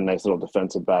 we can have a nice little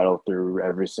defensive battle through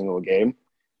every single game.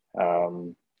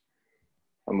 I'm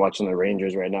watching the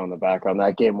Rangers right now in the background.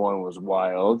 That Game 1 was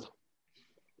wild.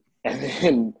 And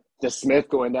then DeSmith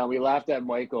going down. We laughed at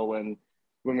Michael when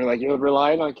we're like, you're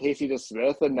relying on Casey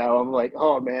DeSmith, and now I'm like,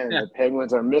 oh, man, The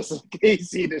Penguins are missing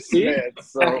Casey DeSmith.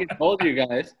 So I told you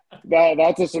guys.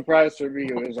 That's a surprise for me.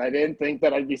 I didn't think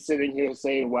that I'd be sitting here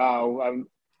saying, wow,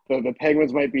 the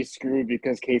Penguins might be screwed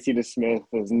because Casey DeSmith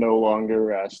is no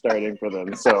longer starting for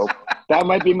them. So that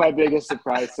might be my biggest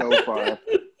surprise so far.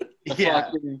 Yeah.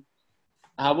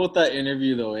 How about that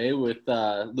interview, though, with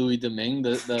Louis Domingue,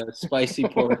 the spicy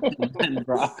pork and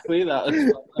broccoli? That was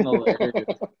fucking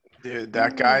hilarious. Dude,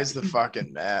 that guy's the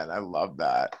fucking man. I love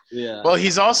that. Yeah. Well,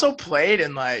 he's also played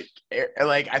in I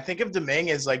think of Domingue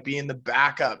as being the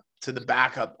backup to the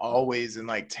backup always in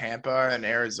Tampa and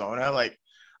Arizona.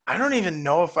 I don't even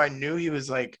know if I knew he was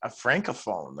a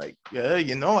francophone.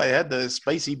 I had the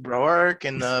spicy broark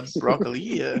and the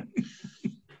broccoli.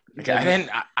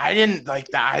 I didn't like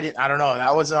that. I don't know.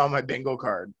 That wasn't on my bingo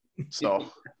card. So.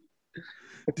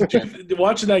 Did you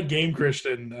watching that game,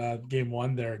 Christian, Game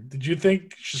 1 there? Did you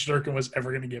think Shesterkin was ever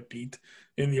going to get beat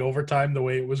in the overtime the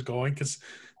way it was going? Because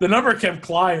the number kept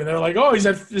climbing. They're like, oh, he's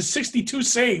at 62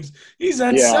 saves. He's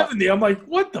at 70. I'm like,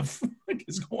 what the fuck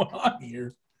is going on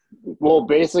here? Well,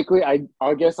 basically,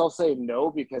 I guess I'll say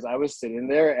no because I was sitting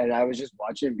there and I was just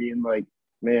watching being like,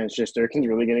 man, Shesterkin's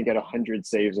really going to get 100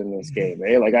 saves in this game,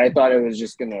 eh? I thought it was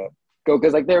just going to go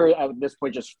because they were at this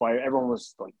point just fire. Everyone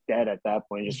was dead at that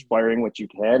point, just firing what you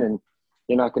can, and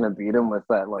you're not going to beat them with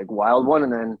that wild one.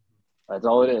 And then that's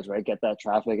all it is, right? Get that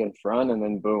traffic in front, and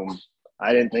then boom.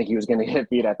 I didn't think he was going to get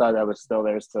beat. I thought that was still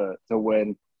theirs to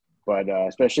win, but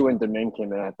especially when Domingue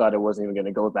came in, I thought it wasn't even going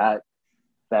to go that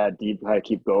deep. How to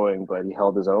keep going, but he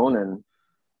held his own, and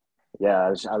yeah,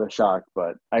 I was shocked.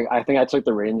 But I think I took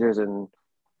the Rangers in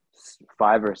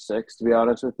 5 or 6, to be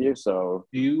honest with you. So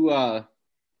do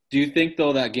you think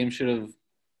though that game should have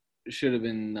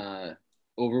been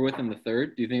over with in the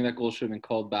third? Do you think that goal should have been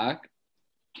called back?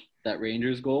 That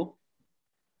Rangers goal?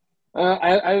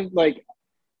 I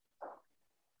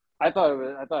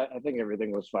think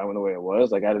everything was fine with the way it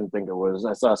was. I didn't think it was.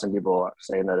 I saw some people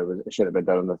saying that it should have been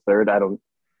done in the third. I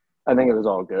think it was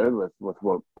all good with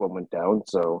what went down.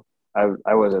 So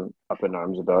I wasn't up in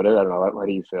arms about it. I don't know. How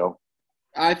do you feel?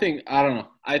 I don't know.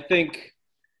 I think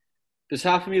there's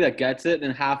half of me that gets it,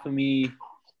 and half of me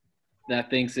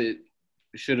that thinks it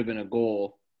should have been a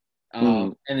goal.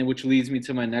 And then which leads me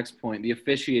to my next point. The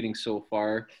officiating so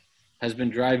far has been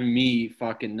driving me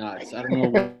fucking nuts. I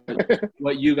don't know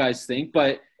what you guys think,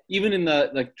 but even in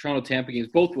the like Toronto Tampa games,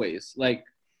 both ways. Like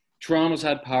Toronto's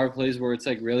had power plays where it's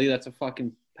like, really, that's a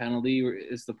fucking penalty.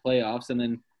 It's the playoffs, and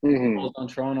then goals on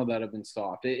Toronto that have been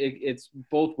stopped. It's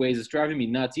both ways. It's driving me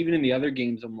nuts. Even in the other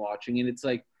games I'm watching, and it's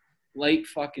like light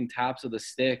fucking taps of the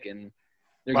stick, and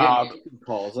they're getting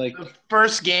calls. Like the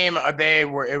first game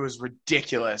it was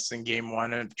ridiculous in game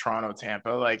 1 of Toronto Tampa.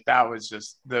 Like that was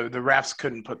just the refs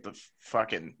couldn't put the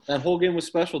fucking that whole game was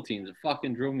special teams. It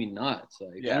fucking drove me nuts.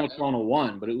 Like I know Toronto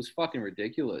won, but it was fucking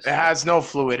ridiculous. It has no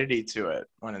fluidity to it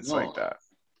when it's like that.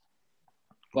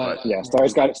 But yeah,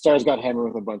 Stars got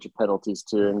hammered with a bunch of penalties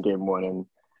too in game 1, and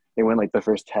they went like the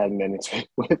first 10 minutes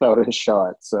without a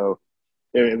shot. So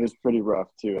it was pretty rough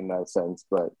too in that sense.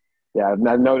 But yeah, I've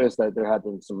noticed that there have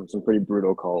been some pretty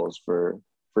brutal calls for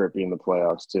it being the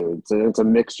playoffs too. It's a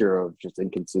mixture of just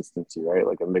inconsistency, right?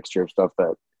 Like a mixture of stuff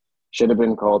that should have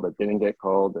been called that didn't get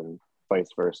called, and vice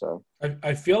versa.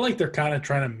 I feel like they're kind of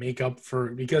trying to make up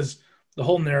for, because the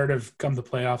whole narrative come the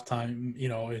playoff time,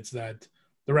 it's that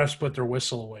the refs put their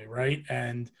whistle away, right?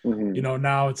 And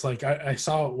now it's like I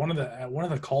saw one of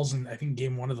the calls in, I think,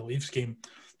 game 1 of the Leafs game.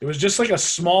 It was just like a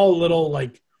small little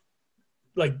like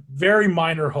very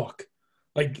minor hook.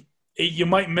 Like you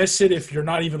might miss it if you're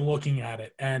not even looking at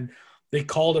it, and they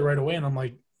called it right away. And I'm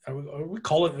like, we're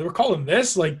calling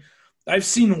this? Like I've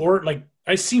seen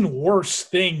worse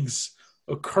things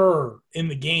occur in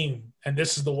the game, and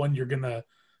this is the one you're gonna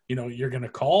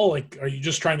call. Like, are you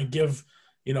just trying to give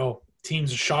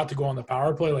teams a shot to go on the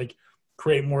power play, like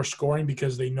create more scoring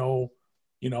because they know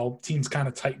teams kind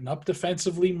of tighten up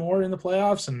defensively more in the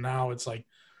playoffs? And now it's like,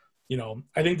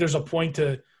 I think there's a point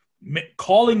to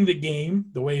calling the game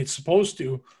the way it's supposed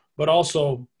to, but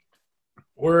also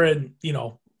we're in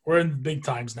big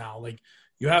times now. Like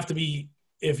you have to be,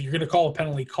 if you're going to call a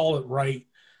penalty, call it right,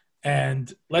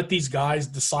 and let these guys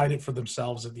decide it for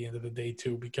themselves at the end of the day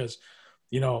too, because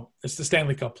it's the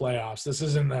Stanley Cup playoffs. This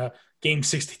isn't the game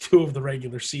 62 of the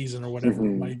regular season or whatever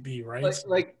it might be, right?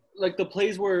 Like the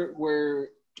plays where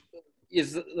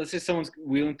let's say someone's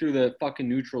wheeling through the fucking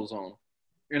neutral zone,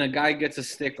 and a guy gets a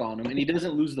stick on him, and he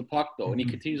doesn't lose the puck though, and he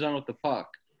continues on with the puck,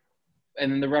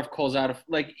 and then the ref calls out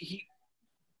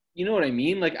you know what I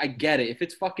mean? Like I get it. If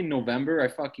it's fucking November, I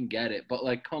fucking get it. But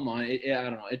like, come on, I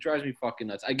don't know. It drives me fucking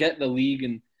nuts. I get the league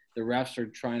and the refs are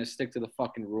trying to stick to the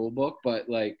fucking rule book, but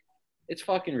like, it's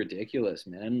fucking ridiculous,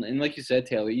 man. And like you said,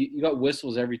 Taylor, you got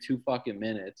whistles every 2 fucking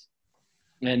minutes,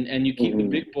 and you keep the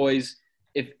big boys.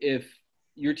 If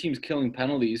your team's killing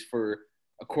penalties for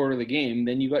a quarter of the game,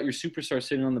 then you got your superstar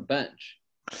sitting on the bench.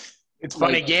 It's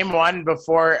funny. Game 1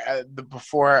 before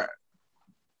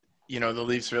the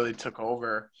Leafs really took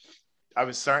over, I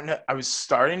was starting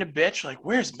to bitch, like,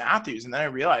 where's Matthews? And then I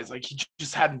realized, like, he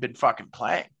just hadn't been fucking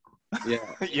playing. Yeah.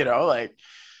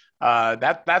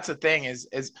 That's the thing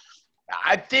is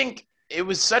I think it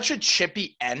was such a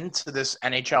chippy end to this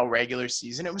NHL regular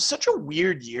season. It was such a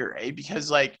weird year, because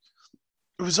like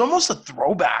it was almost a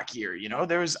throwback year.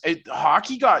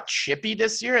 Hockey got chippy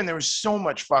this year, and there was so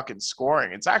much fucking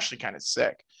scoring. It's actually kind of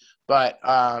sick. But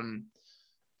I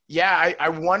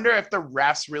wonder if the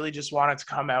refs really just wanted to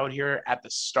come out here at the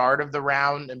start of the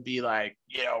round and be like,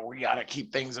 we got to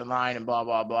keep things in line and blah,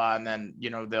 blah, blah. And then,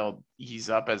 they'll ease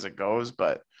up as it goes.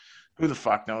 But who the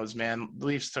fuck knows, man? The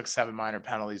Leafs took 7 minor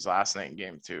penalties last night in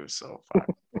game 2. So fuck.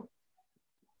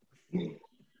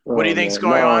 What do you think's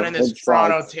going on in this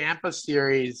Toronto-Tampa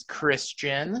series,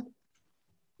 Christian?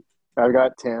 I've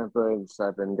got Tampa in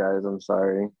 7, guys. I'm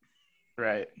sorry.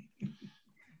 Right.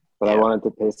 But I wanted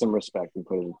to pay some respect and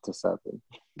put it to 7.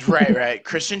 Right.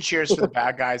 Christian cheers for the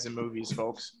bad guys in movies,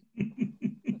 folks.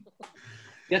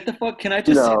 Get the fuck. Can I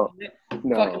just say,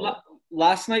 no.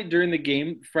 Last night during the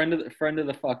game, friend of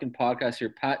the fucking podcast here,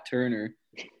 Pat Turner,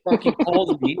 fucking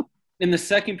called me in the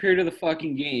second period of the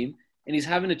fucking game, and he's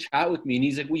having a chat with me, and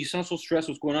he's like, "Well, you sound so stressed.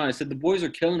 What's going on?" I said, "The boys are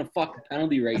killing a fucking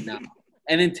penalty right now."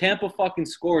 And then Tampa fucking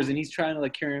scores, and he's trying to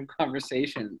like carry on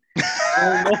conversation.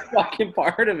 No fucking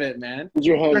part of it, man.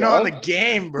 You're not on the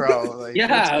game, bro. Like,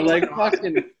 yeah, like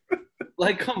fucking,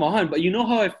 like come on. But you know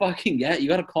how I fucking get. You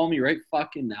got to call me right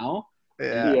fucking now.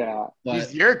 Yeah. But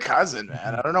he's your cousin,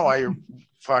 man. I don't know why you're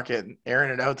fucking airing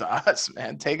it out to us,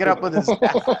 man. Take it up with his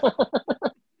dad.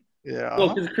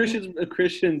 Well, because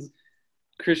Christian's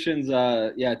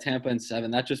Tampa in 7.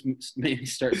 That just made me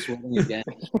start sweating again.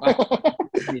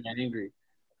 Being angry.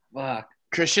 Fuck.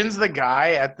 Christian's the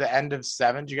guy at the end of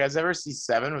 7. Did you guys ever see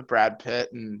 7 with Brad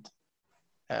Pitt and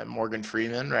Morgan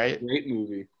Freeman, right? Great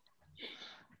movie.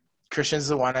 Christian's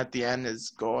the one at the end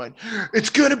is going, it's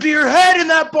going to be your head in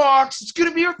that box. It's going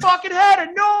to be your fucking head. I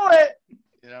know it.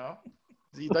 You know,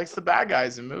 he likes the bad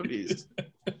guys in movies.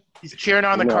 He's cheering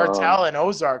on the cartel in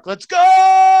Ozark. Let's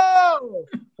go!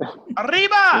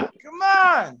 Arriba! Come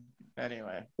on!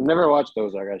 Anyway. I've never watched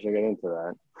Ozark. I should get into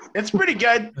that. It's pretty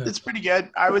good. It's pretty good.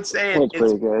 I would say it's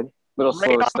pretty good. Little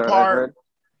slow to start, I heard.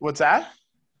 What's that?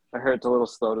 I heard it's a little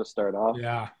slow to start off.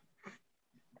 Yeah.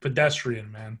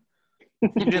 Pedestrian, man.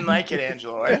 You didn't like it,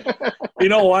 Angelo, eh? You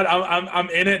know what? I'm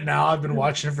in it now. I've been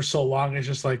watching it for so long. It's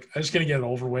just like I'm just gonna get it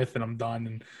over with and I'm done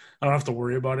and I don't have to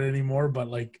worry about it anymore. But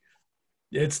like,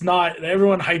 it's not.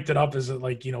 Everyone hyped it up as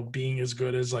like being as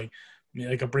good as like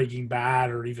a Breaking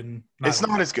Bad or even. It's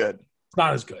not as good. It's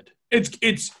not as good.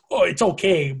 It's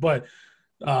okay, but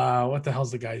what the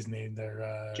hell's the guy's name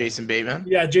there? Jason Bateman.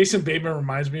 Yeah, Jason Bateman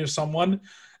reminds me of someone.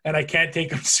 And I can't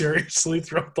take him seriously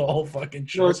throughout the whole fucking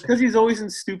show. No, it's because he's always in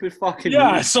stupid fucking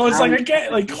movies. So it's like I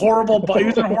can't horrible. He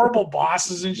was in horrible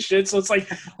bosses and shit. So it's like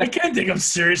I can't take him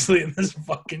seriously in this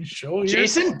fucking show.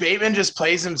 Jason Bateman just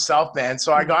plays himself, man.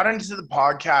 So I got into the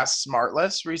podcast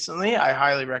Smartless recently. I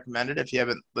highly recommend it if you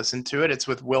haven't listened to it. It's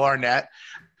with Will Arnett.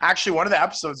 Actually, one of the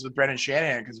episodes with Brendan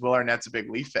Shanahan because Will Arnett's a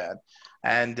big Leaf fan,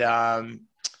 and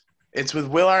it's with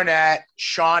Will Arnett,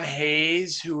 Sean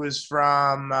Hayes, who was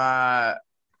from.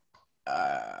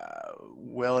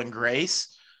 Will and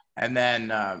Grace, and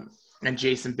then and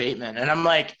Jason Bateman. And I'm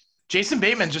like, Jason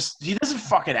Bateman he doesn't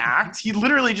fucking act. He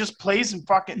literally just plays in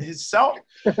fucking himself.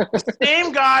 The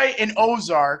same guy in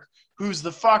Ozark who's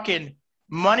the fucking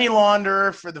money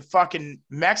launderer for the fucking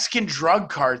Mexican drug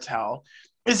cartel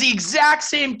is the exact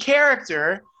same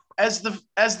character as the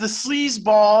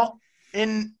sleazeball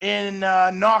in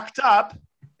Knocked Up.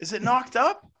 Is it Knocked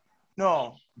Up?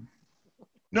 No,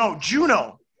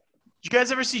 Juno. Did you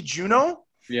guys ever see Juno?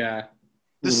 Yeah.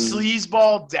 The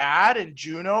sleazeball dad in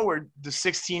Juno, where the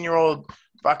 16-year-old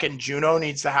fucking Juno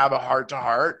needs to have a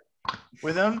heart-to-heart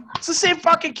with him. It's the same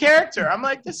fucking character. I'm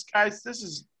like, this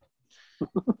is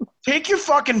 – take your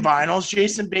fucking vinyls,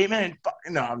 Jason Bateman.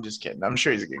 And no, I'm just kidding. I'm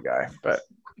sure he's a good guy. But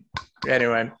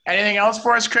anyway, anything else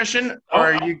for us, Christian?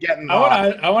 Or are you getting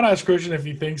I want to ask Christian if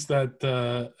he thinks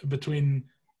that between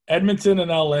Edmonton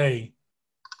and L.A.,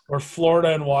 or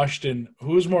Florida and Washington,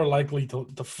 who's more likely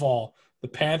to fall, the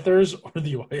Panthers or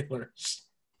the Oilers?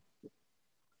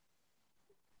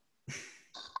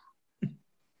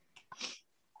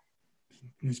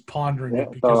 He's pondering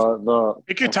it because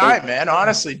take your time, man.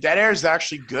 Honestly, dead air is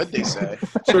actually good, they say.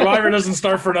 Survivor doesn't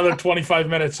start for another 25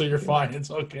 minutes, so you're fine.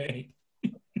 It's okay.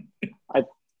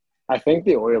 I think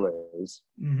the Oilers.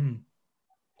 Mm-hmm.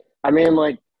 I mean,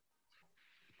 like,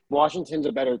 Washington's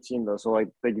a better team, though, so, like,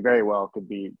 they very well could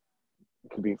be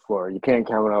Florida. You can't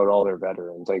count out all their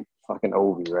veterans, like fucking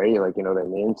Ovi, right? Like, you know what I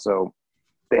mean? So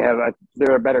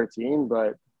they're a better team,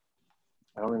 but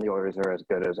I don't think the Oilers are as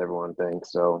good as everyone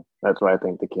thinks. So that's why I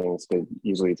think the Kings could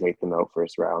easily take them out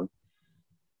first round.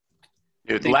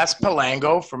 Dude, Les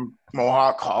Palango from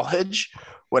Mohawk College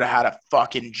would have had a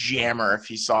fucking jammer if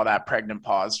he saw that pregnant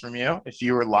pause from you, if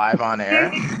you were live on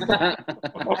air.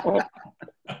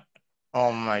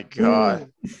 Oh, my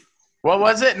God. What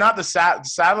was it? Not the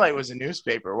satellite was a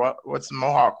newspaper. What's the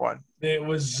Mohawk one? It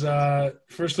was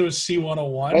first it was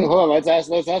C101. Hey, hold on, let's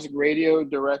ask radio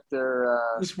director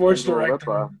the sports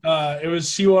director. It was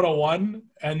C101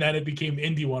 and then it became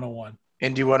Indy 101.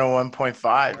 Indy 101.5,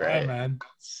 right? Yeah, man.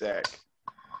 Sick.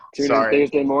 Tune in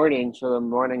Thursday morning for the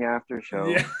morning after show.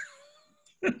 Yeah.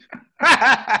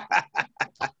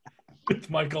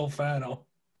 With Michael Fano.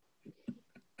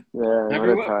 Yeah,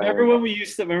 remember when we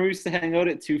used to hang out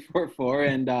at 244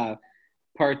 and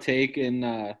partake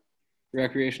in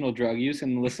recreational drug use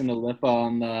and listen to Lipa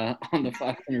on the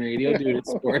fucking radio, dude, at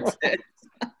sports hits.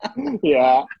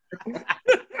 Yeah.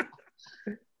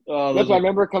 I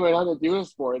remember coming on to do a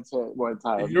sports hit one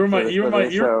time. You're my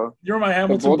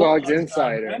Hamilton Bulldogs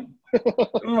insider.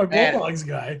 You're my Bulldogs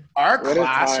guy. Our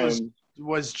class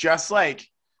was just like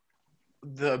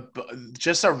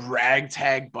just a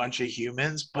ragtag bunch of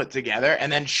humans put together,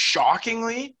 and then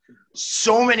shockingly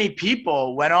so many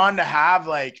people went on to have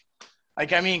like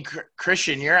I mean,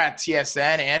 Christian, you're at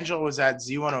TSN, Angelo was at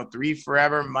Z103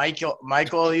 forever,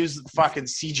 Michael, he was fucking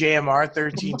CJMR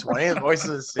 1320, the voice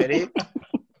of the city.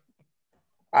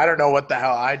 I don't know what the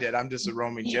hell I did, I'm just a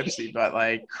roaming gypsy, but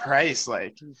like Christ,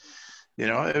 like, you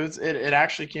know, it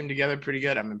actually came together pretty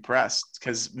good. I'm impressed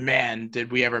because, man,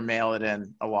 did we ever mail it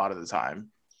in a lot of the time.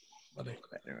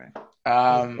 Anyway,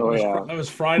 that was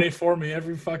Friday for me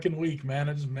every fucking week, man.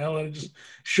 I just mail it, I just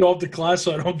show up to class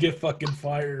so I don't get fucking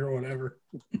fired or whatever.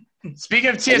 Speaking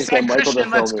of just got TSN, Michael to Christian,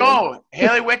 let's fill me go.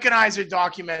 Haley Wickenheiser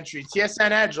documentary,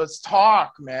 TSN Edge. Let's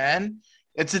talk, man.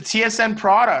 It's a TSN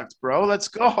product, bro. Let's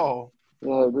go.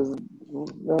 Yeah,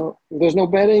 there's no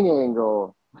betting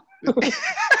angle.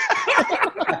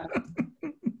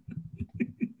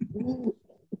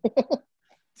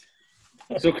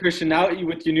 So Christian, now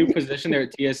with your new position there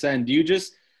at TSN, do you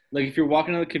just like if you're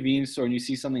walking out of the convenience store and you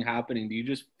see something happening, do you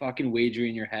just fucking wager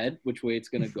in your head which way it's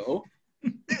gonna go?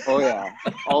 Oh yeah,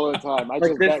 all the time. I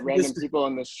Like just this- bet random this- people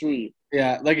on the street.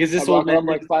 Yeah, like is this I walk old up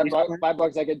man? like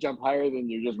 $5, I could jump higher than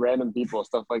you. Just random people,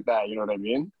 stuff like that. You know what I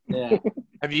mean? Yeah.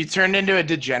 Have you turned into a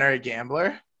degenerate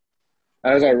gambler?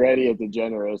 I was already a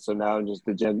degenerate, so now I'm just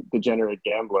degenerate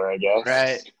gambler, I guess.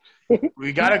 Right.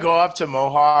 We got to go up to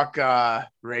Mohawk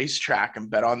racetrack and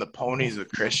bet on the ponies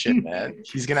with Christian, man.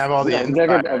 He's gonna have all the I've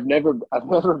insider.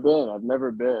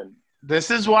 never been.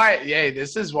 This is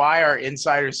why our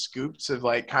insider scoops have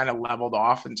like kind of leveled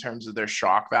off in terms of their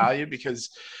shock value, because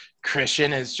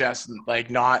Christian is just like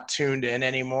not tuned in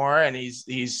anymore, and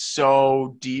he's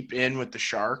so deep in with the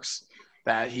Sharks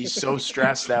that he's so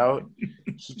stressed out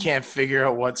he can't figure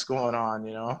out what's going on,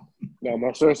 you know? No,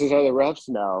 my sources are the refs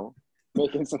now,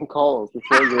 making some calls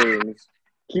before games,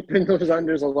 keeping those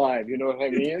unders alive. You know what I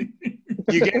mean?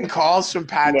 You getting calls from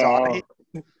Pat Donahue?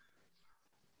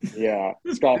 Yeah,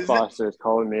 Scott Foster is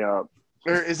calling me up.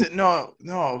 Or is it no,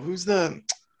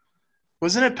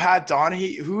 wasn't it Pat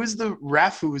Donahue? Who was the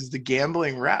ref who was the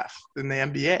gambling ref in the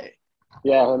NBA?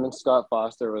 Yeah, him and Scott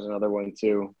Foster was another one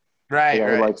too. Right, Yeah,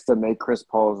 right. He likes to make Chris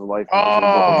Paul's life.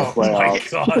 Oh, my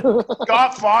God.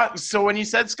 Scott Foster. So when you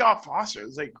said Scott Foster,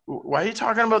 it's like, why are you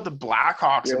talking about the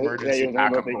Blackhawks Yeah, emergency you're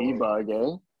talking about the backup? E-bug,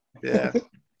 eh? Yeah.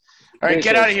 All right,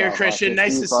 get out of here, Christian.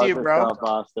 Nice to see you, bro. Scott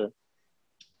Foster.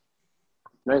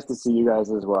 Nice to see you guys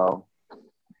as well.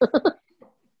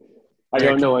 I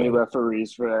don't know any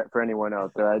referees for anyone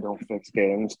out there. I don't fix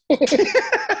games.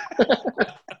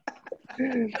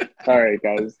 All right,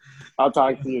 guys. I'll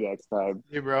talk to you next time.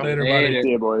 Hey, bro. Later, buddy. See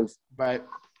you, boys. Bye.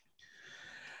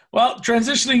 Well,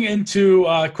 transitioning into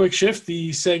Quick Shift,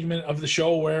 the segment of the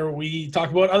show where we talk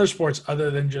about other sports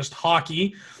other than just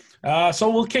hockey. So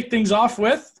we'll kick things off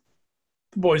with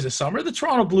the boys this summer. The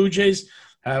Toronto Blue Jays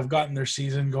have gotten their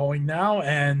season going now,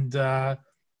 and about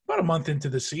a month into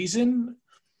the season,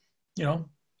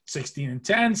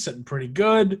 16-10, sitting pretty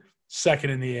good, second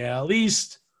in the AL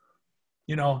East,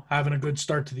 having a good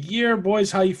start to the year.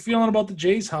 Boys, how you feeling about the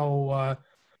Jays? How,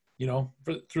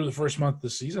 through the first month of the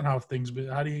season, how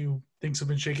do you things have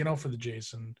been shaking out for the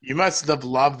Jays? And You must have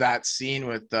loved that scene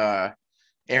with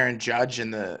Aaron Judge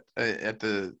at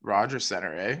the Rogers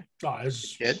Center, eh?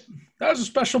 that Kid? was a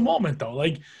special moment, though.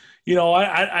 Like,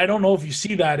 I don't know if you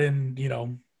see that in,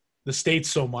 the States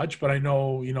so much, but I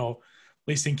know, at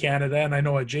least in Canada, and I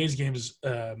know at Jays games,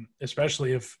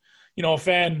 especially if, a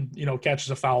fan, catches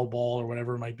a foul ball or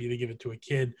whatever it might be, they give it to a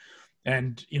kid.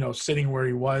 And, sitting where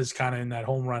he was kind of in that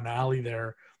home run alley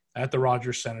there at the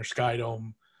Rogers Center Sky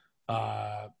Dome,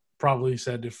 probably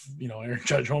said, if, Aaron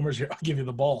Judge homers here, I'll give you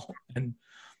the ball. And,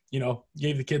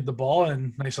 gave the kid the ball,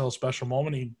 and nice little special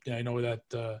moment. I know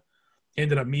that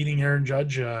ended up meeting Aaron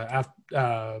Judge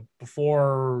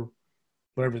before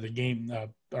whatever the game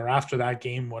or after that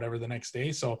game, whatever the next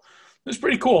day. So it was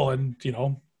pretty cool. And,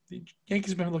 the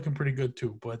Yankees have been looking pretty good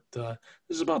too. But this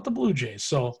is about the Blue Jays.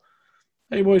 So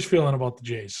how you boys feeling about the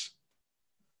Jays?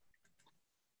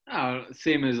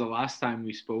 Same as the last time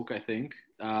we spoke, I think.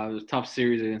 It was a tough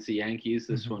series against the Yankees,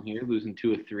 this one here, losing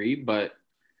 2 of 3. But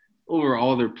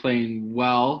overall, they're playing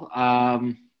well.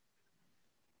 I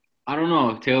don't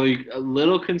know. Taylor, you a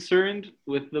little concerned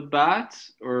with the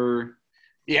bats? Or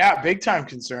Yeah, big time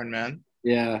concern, man.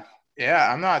 Yeah. Yeah,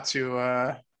 I'm not too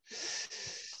I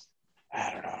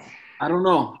don't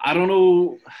know. I don't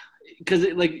know. Because,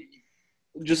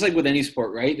 just like with any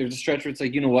sport, right? There's a stretch where it's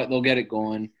like, you know what, they'll get it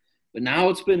going. But now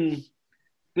it's been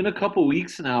a couple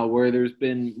weeks now where there's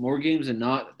been more games than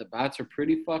not. The bats are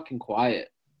pretty fucking quiet.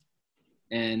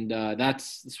 And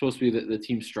that's supposed to be the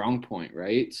team's strong point,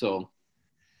 right? So,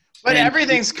 But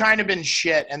everything's kind of been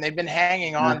shit, and they've been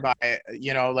hanging on by,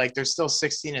 they're still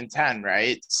 16-10,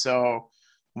 right? So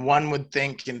one would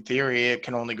think, in theory, it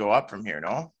can only go up from here,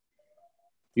 no?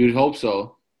 You'd hope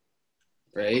so,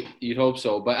 right? You'd hope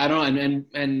so. But I don't know.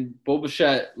 And Bo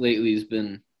Bichette lately has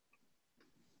been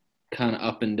kind of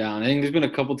up and down. I think there's been a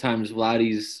couple times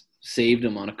Vladdy's saved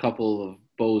him on a couple of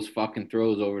Bo's fucking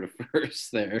throws over to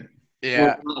first there.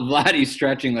 Yeah. Well, Vladdy's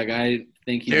stretching like I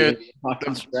think he did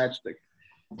fucking stretch.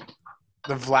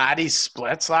 The Vladdy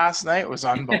splits last night was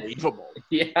unbelievable.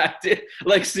 Yeah, dude.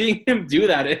 Like seeing him do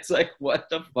that, it's like, what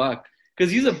the fuck?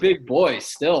 Because he's a big boy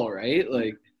still, right?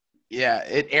 Like, Yeah,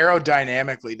 it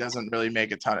aerodynamically doesn't really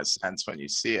make a ton of sense when you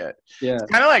see it. Yeah.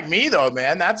 It's kind of like me though,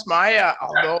 man. That's my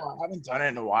although I haven't done it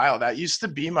in a while, that used to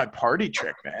be my party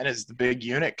trick, man, is the big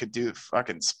unit could do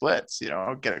fucking splits,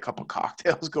 get a couple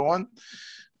cocktails going.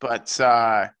 But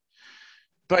yeah,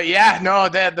 no,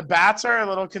 the bats are a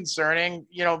little concerning.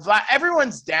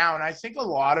 Everyone's down. I think a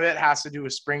lot of it has to do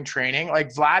with spring training.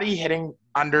 Like Vladdy hitting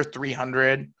under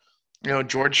 300,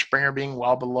 George Springer being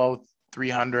well below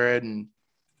 300, and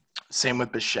same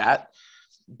with Bichette.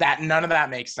 None of that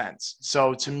makes sense.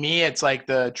 So to me, it's like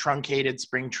the truncated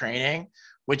spring training,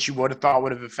 which you would have thought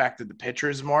would have affected the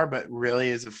pitchers more, but really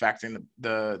is affecting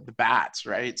the bats,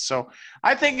 right? So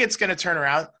I think it's going to turn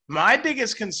around. My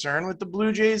biggest concern with the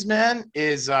Blue Jays, man,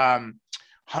 is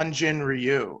Hyun-Jin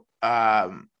Ryu. I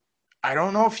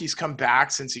don't know if he's come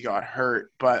back since he got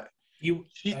hurt, but he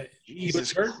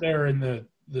was hurt there in the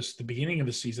beginning of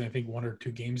the season. I think 1 or 2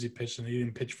 games he pitched, and he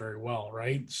didn't pitch very well,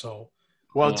 right? So,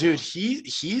 well, dude,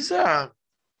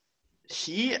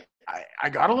 I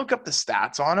got to look up the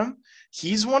stats on him.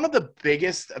 He's one of the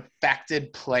biggest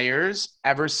affected players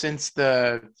ever since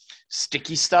the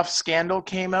sticky stuff scandal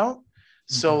came out.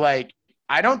 Mm-hmm. So, like,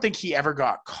 I don't think he ever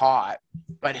got caught,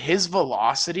 but his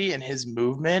velocity and his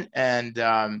movement and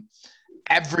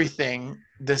everything,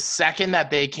 the second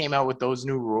that they came out with those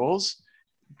new rules,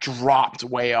 dropped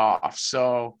way off.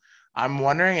 So I'm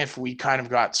wondering if we kind of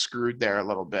got screwed there a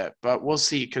little bit, but we'll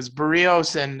see, because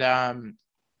Barrios and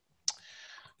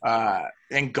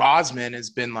Gosman has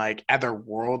been like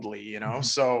otherworldly, Mm-hmm.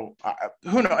 So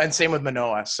who knows? And same with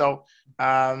Manoah. So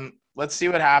let's see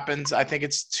what happens. I think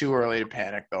it's too early to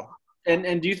panic though.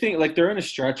 And do you think, like, they're in a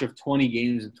stretch of 20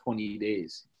 games in 20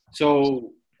 days?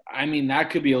 So, I mean, that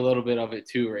could be a little bit of it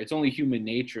too, right? It's only human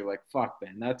nature. Like, fuck,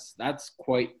 man, that's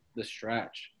quite the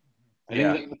stretch. I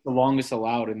think that's the longest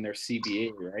allowed in their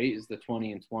CBA, right? Is the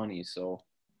 20 and 20. So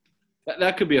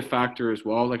that could be a factor as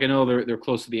well. Like, I know they're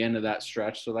close to the end of that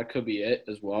stretch, so that could be it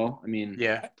as well. I mean,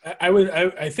 yeah,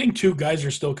 I think 2 guys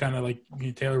are still kind of like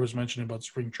Taylor was mentioning about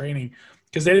spring training,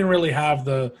 because they didn't really have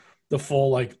the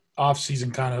full like off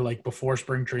season kind of like before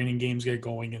spring training games get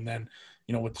going, and then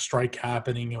with the strike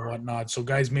happening and whatnot. So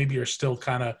guys maybe are still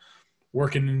kind of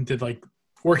working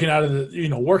out of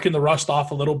the working the rust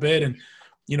off a little bit, and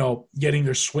getting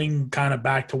their swing kind of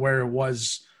back to where it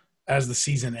was as the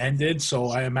season ended. So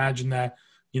I imagine that,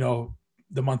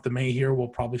 the month of May here, we'll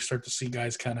probably start to see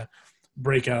guys kind of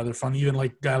break out of their fun. Even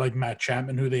like a guy like Matt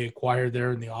Chapman, who they acquired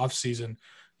there in the offseason,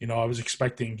 I was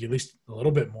expecting at least a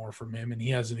little bit more from him, and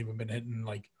he hasn't even been hitting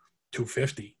like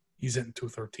 250. He's hitting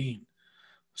 213.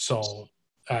 So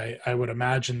I would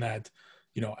imagine that,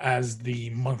 as the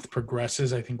month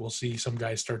progresses, I think we'll see some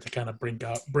guys start to kind of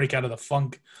break out of the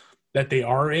funk that they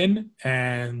are in,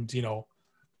 and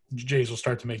Jays will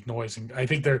start to make noise. And I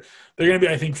think they're going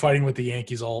to be fighting with the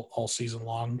Yankees all season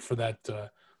long for that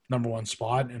number 1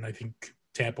 spot, and I think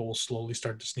Tampa will slowly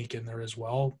start to sneak in there as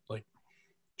well. Like,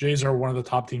 Jays are one of the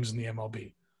top teams in the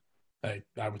MLB.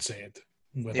 I would say it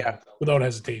without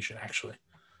hesitation, actually.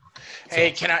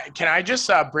 Hey, can I just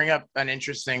bring up an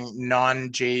interesting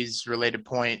non-Jays related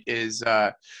point? Is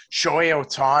Shohei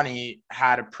Ohtani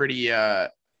had a pretty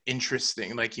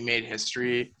interesting, like, he made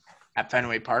history at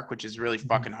Fenway Park, which is really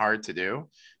fucking hard to do.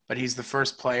 But he's the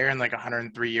first player in like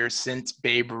 103 years since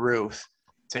Babe Ruth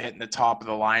to hit in the top of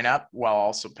the lineup while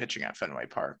also pitching at Fenway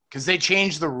Park. Because they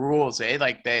changed the rules,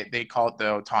 like they call it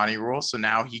the Ohtani rule. So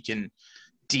now he can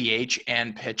DH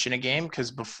and pitch in a game,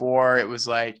 because before it was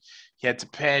like he had to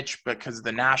pitch because of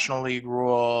the National League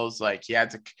rules. Like, he had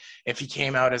to, if he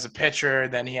came out as a pitcher,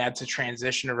 then he had to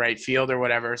transition to right field or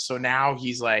whatever. So now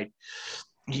he's like,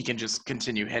 he can just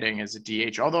continue hitting as a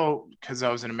DH. Although, because I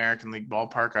was in American League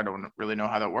ballpark, I don't really know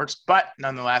how that works. But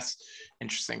nonetheless,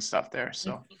 interesting stuff there.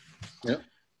 So, yep.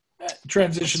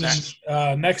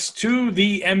 Transitioning next to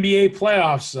the NBA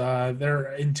playoffs.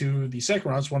 They're into the second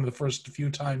round. It's one of the first few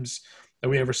times that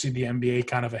we ever see the NBA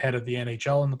kind of ahead of the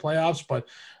NHL in the playoffs. But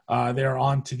they're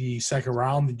on to the second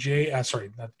round. Not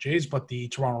the Jays, but the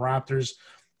Toronto Raptors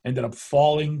ended up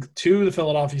falling to the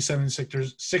Philadelphia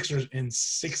 76ers in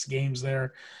 6 games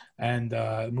there, and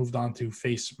moved on to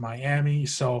face Miami.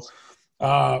 So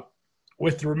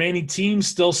with the remaining teams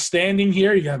still standing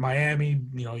here, you got Miami,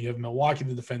 you have Milwaukee,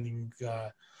 the defending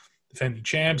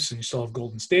champs, and you still have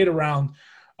Golden State around.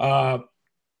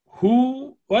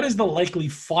 What is the likely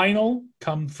final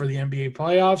come for the NBA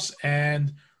playoffs,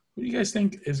 and who do you guys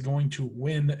think is going to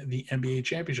win the NBA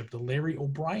championship, the Larry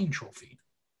O'Brien Trophy?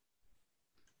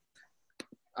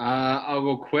 I'll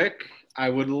go quick. I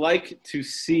would like to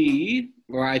see,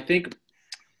 or I think,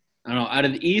 I don't know, out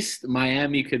of the East,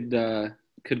 Miami could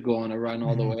go on a run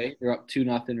all the way. They're up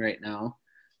 2-0 right now.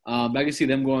 I could see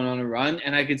them going on a run,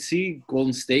 and I could see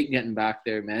Golden State getting back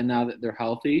there, man. Now that they're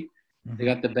healthy, they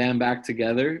got the band back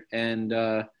together, and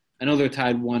I know they're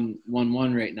tied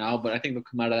 1-1 right now, but I think they'll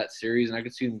come out of that series, and I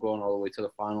could see them going all the way to the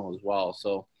final as well.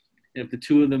 So, if the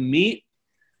two of them meet,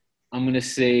 I'm gonna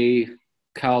say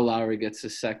Kyle Lowry gets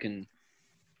his second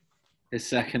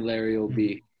Larry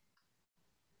OB.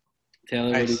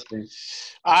 Taylor, what do you think?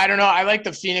 I don't know. I like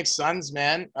the Phoenix Suns,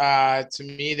 man. To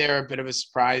me, they're a bit of a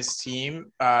surprise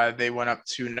team. They went up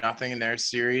 2-0 in their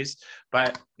series.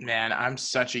 But, man, I'm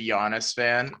such a Giannis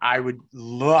fan. I would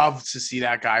love to see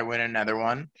that guy win another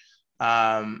one.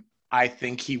 I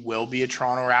think he will be a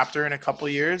Toronto Raptor in a couple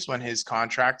of years when his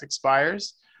contract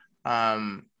expires.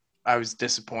 I was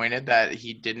disappointed that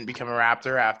he didn't become a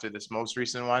Raptor after this most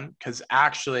recent one because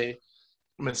actually –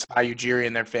 Masai Ujiri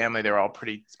and their family, they're all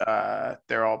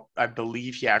I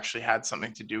believe he actually had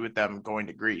something to do with them going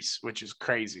to Greece, which is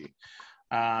crazy.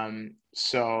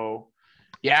 So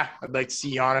yeah, I'd like to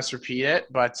see Giannis repeat it,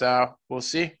 but we'll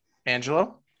see.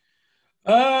 Angelo?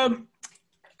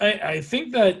 I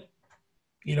think that,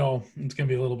 it's going to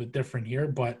be a little bit different here,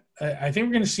 but I think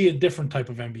we're going to see a different type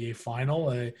of NBA final.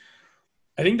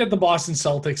 I think that the Boston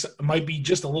Celtics might be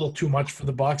just a little too much for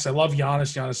the Bucks. I love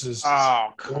Giannis. Giannis is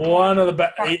one of the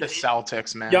best. The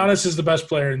Celtics, man. Giannis is the best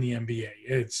player in the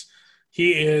NBA.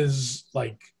 He is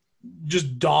like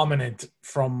just dominant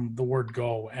from the word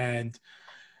go. And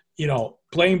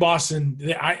playing Boston,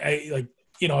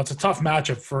 it's a tough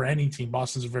matchup for any team.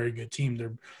 Boston's a very good team.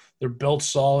 They're built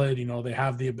solid. They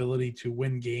have the ability to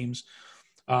win games.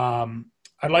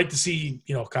 I'd like to see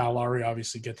Kyle Lowry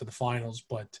obviously get to the finals,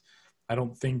 but I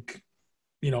don't think,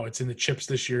 it's in the chips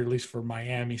this year, at least for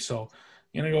Miami. So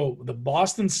I'm going to go the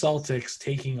Boston Celtics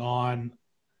taking on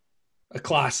a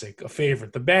classic, a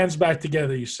favorite. The band's back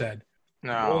together, you said.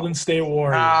 No. Golden State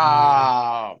Warriors.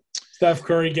 No. Steph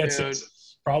Curry gets it.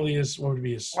 Probably what would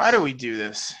be his. Why do we do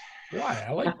this? Why?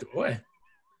 I like the way.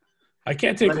 I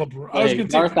can't take LeBron. I was going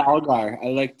to take Algar. I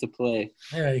like to play.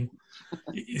 Hey.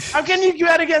 How can you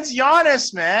bet against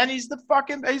Giannis, man? He's a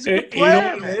good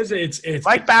player. It's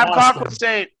Mike Babcock would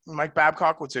say.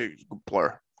 Good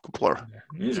player. Good player.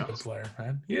 He's a good player,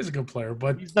 man. He is a good player,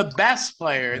 but he's the best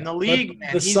player in the league,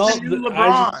 man. He's the new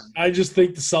LeBron. I just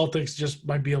think the Celtics just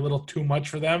might be a little too much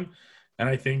for them, and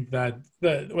I think that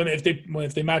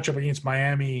if they match up against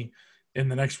Miami in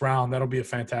the next round, that'll be a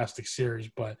fantastic series.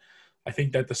 But I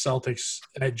think that the Celtics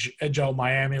edge out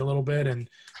Miami a little bit and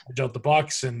edge out the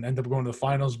Bucks and end up going to the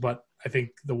finals. But I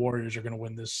think the Warriors are going to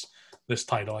win this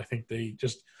title. I think they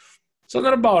just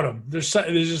something about them. There's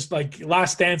just like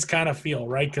last dance kind of feel,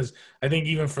 right? Because I think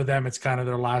even for them, it's kind of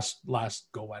their last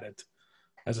go at it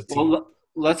as a team. Well,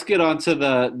 let's get on to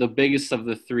the biggest of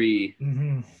the three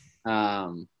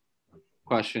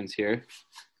questions here,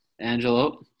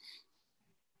 Angelo.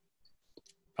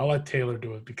 I'll let Taylor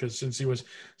do it because since he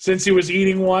was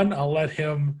eating one, I'll let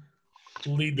him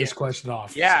lead this question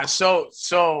off. Yeah.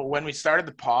 So when we started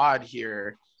the pod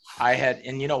here,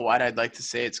 and you know what? I'd like to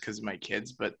say it's because of my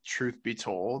kids, but truth be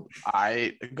told,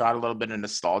 I got a little bit of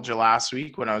nostalgia last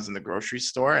week when I was in the grocery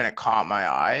store and it caught my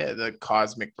eye, the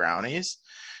Cosmic Brownies.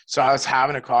 So I was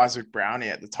having a Cosmic Brownie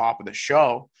at the top of the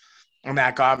show. And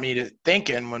that got me to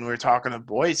thinking when we were talking to the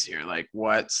boys here, like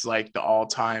what's like the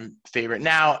all-time favorite.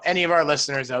 Now, any of our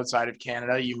listeners outside of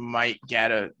Canada, you might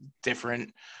get a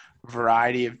different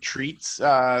variety of treats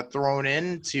thrown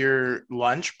into your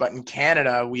lunch. But in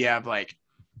Canada, we have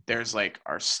there's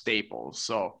our staples.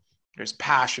 So there's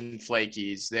Passion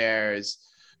Flakies, there's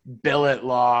Billet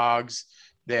Logs,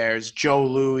 there's Joe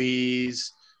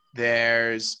Louis,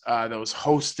 there's those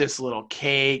Hostess little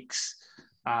cakes.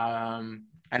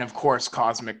 And, of course,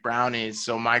 Cosmic Brownies.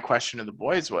 So my question to the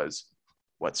boys was,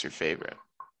 what's your favorite?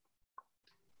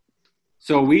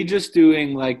 So we just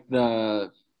doing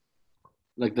the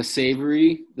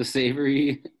savory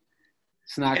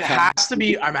snack. It has to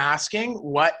be – I'm asking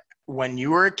what, when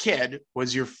you were a kid,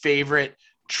 was your favorite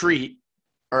treat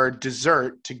or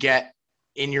dessert to get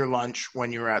in your lunch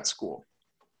when you were at school,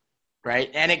 right?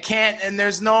 And it can't – and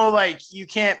there's no you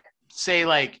can't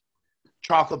say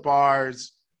chocolate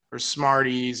bars – or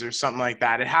Smarties or something like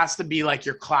that. It has to be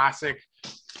your classic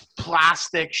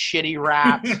plastic shitty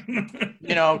wrap,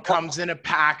 comes in a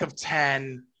pack of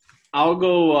 10. I'll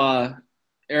go,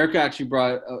 Erica actually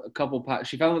brought a couple packs.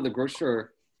 She found it at the grocery store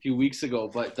a few weeks ago,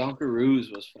 but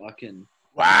Dunkaroos was fucking.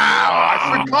 Wow,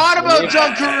 I forgot about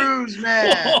Dunkaroos,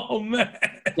 man. Oh, man.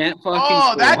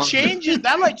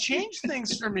 That might change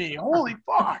things for me. Holy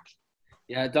fuck.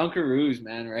 Yeah, Dunkaroos,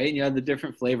 man, right? And you had the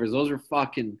different flavors. Those are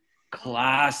fucking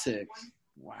classics.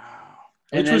 Wow.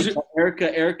 And then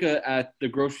Erica at the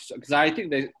grocery store, because I think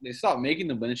they stopped making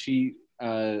them, but she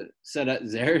set at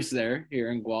Zares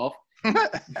here in Guelph.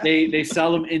 They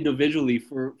sell them individually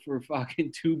for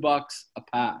fucking $2 a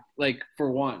pack, like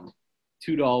for one,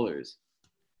 $2.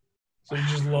 So you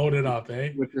just load it up, eh?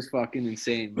 Which is fucking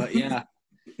insane. But yeah,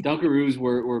 Dunkaroos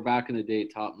were back in the day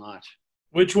top notch.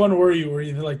 Which one were you? Were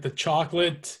you like the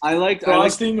chocolate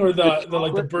frosting or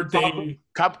the birthday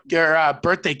cup or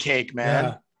birthday cake, man?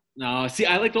 Yeah. No, see,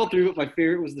 I liked all three, but my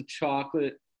favorite was the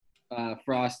chocolate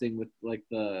frosting with like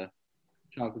the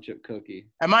chocolate chip cookie.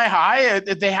 Am I high?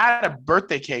 They had a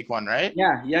birthday cake one, right?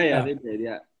 Yeah, they did,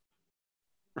 yeah.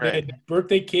 Right.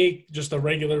 Birthday cake, just a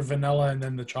regular vanilla, and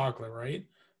then the chocolate, right?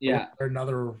 Yeah. Or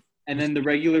another. And then the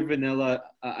regular vanilla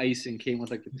icing came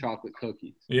with like the chocolate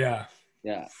cookies. Yeah.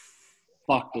 Yeah.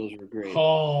 Fuck, those were great.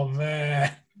 Oh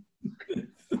man.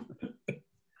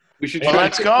 We should try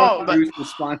let's go. To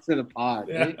sponsor the pod.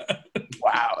 Yeah. Right?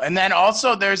 Wow. And then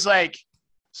also there's like,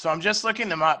 so I'm just looking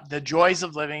them up. The joys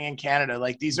of living in Canada.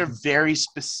 Like these are very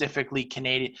specifically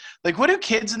Canadian. Like what do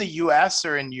kids in the US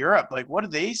or in Europe, like what do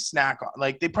they snack on?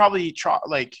 Like they probably try,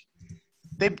 like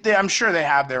they I'm sure they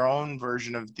have their own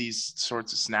version of these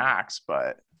sorts of snacks,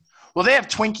 but well, they have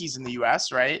Twinkies in the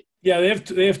US, right? Yeah, they have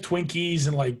Twinkies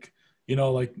and like, you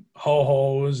know, like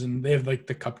ho-hos, and they have like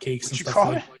the cupcakes and stuff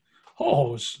like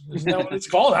ho-hos. Isn't that what it's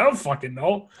called? I don't fucking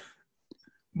know.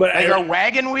 But like, are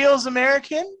wagon wheels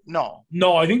American? No,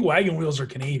 I think wagon wheels are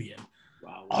Canadian.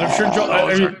 Wow. I'm sure Joe.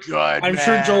 Are good, I'm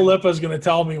sure Joe Lippa is going to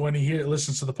tell me when he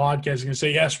listens to the podcast. He's going to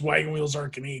say, "Yes, wagon wheels are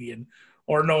Canadian,"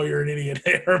 or "No, you're an idiot.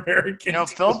 They're American." You know,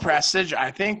 Phil Prestige.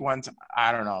 I think once,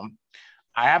 I don't know.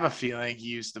 I have a feeling he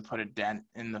used to put a dent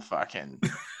in the fucking.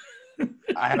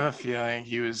 I have a feeling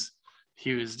he was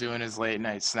doing his late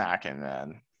night snacking,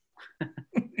 man.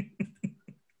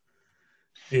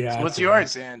 Yeah. So what's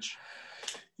yours, Ange?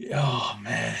 Oh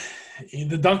man,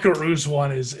 the Dunkaroos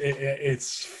one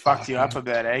it's fucked you up a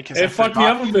bit, eh? It fucked me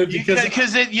up a bit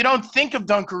because you don't think of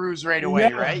Dunkaroos right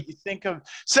away, right? You think of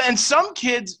and some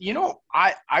kids, you know,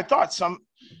 I thought some,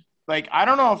 like, I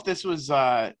don't know if this was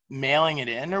mailing it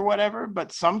in or whatever,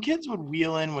 but some kids would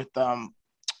wheel in with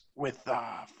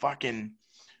fucking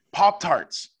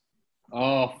Pop-Tarts.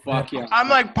 Oh, fuck yeah. I'm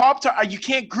like, Pop-Tart, you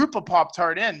can't group a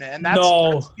Pop-Tart in, man. That's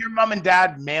your mom and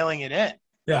dad mailing it in.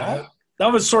 Yeah.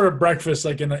 That was sort of breakfast,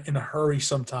 like in a hurry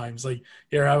sometimes. Like,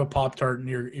 here, have a Pop-Tart and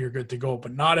you're good to go,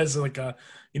 but not as like a,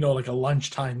 you know, like a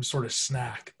lunchtime sort of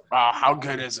snack. Wow, how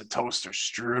good is a toaster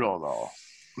strudel, though?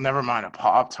 Never mind a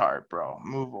Pop-Tart, bro.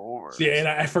 Move over. Yeah, and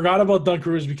I forgot about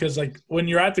Dunkaroos because, like, when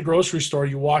you're at the grocery store,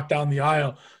 you walk down the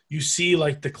aisle, you see,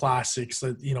 like, the classics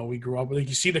that, you know, we grew up with. Like,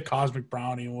 you see the Cosmic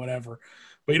Brownie and whatever,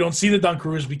 but you don't see the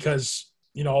Dunkaroos because,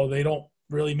 you know, they don't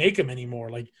really make them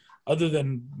anymore. Like, other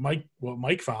than what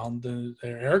Mike found,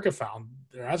 Erica found,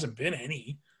 there hasn't been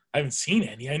any. I haven't seen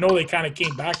any. I know they kind of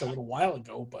came back a little while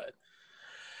ago, but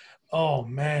oh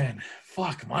man,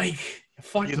 fuck Mike.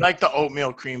 Fuck. You like the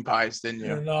oatmeal cream pies, didn't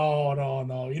you?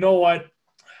 No. You know what?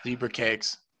 Zebra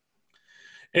cakes.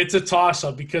 It's a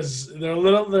toss-up because they're a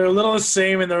little the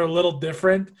same and they're a little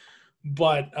different,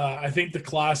 but I think the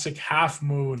classic Half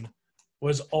Moon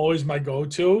was always my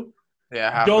go-to.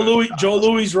 Yeah, Joe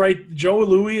Louis right. Joe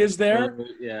Louis is there.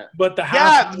 Yeah, but the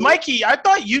Mikey, I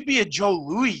thought you'd be a Joe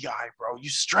Louis guy, bro. You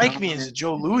strike me as a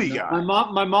Joe Louis guy.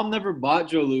 My mom never bought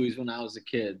Joe Louis when I was a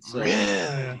kid. So,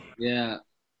 really? Yeah.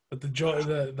 But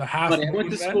the half. But I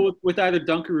went to school with either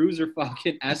Dunkaroos or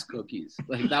fucking S cookies.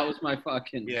 Like that was my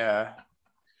fucking. Yeah.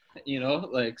 You know,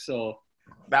 like so.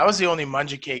 That was the only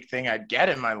munja cake thing I'd get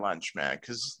in my lunch, man,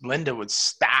 because Linda would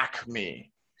stack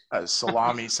me a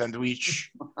salami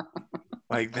sandwich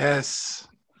like this.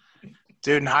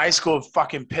 Dude, in high school, it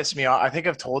fucking pissed me off. I think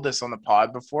I've told this on the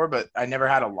pod before, but I never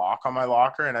had a lock on my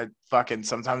locker, and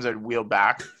sometimes I'd wheel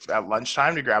back at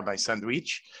lunchtime to grab my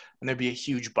sandwich, and there'd be a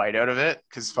huge bite out of it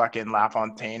because fucking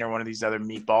LaFontaine or one of these other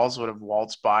meatballs would have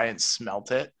waltzed by and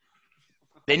smelt it.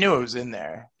 They knew it was in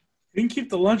there. You didn't keep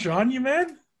the lunch on you,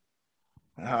 man?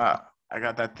 I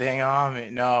got that thing on me.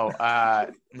 No, I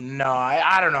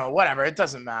don't know. Whatever. It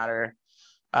doesn't matter.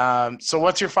 So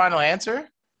what's your final answer?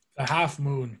 A Half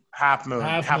Moon. Half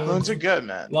Moons are good,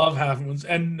 man. Love Half Moons.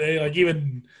 And they, like,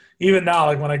 even now,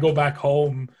 like when I go back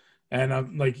home and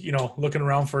I'm like, you know, looking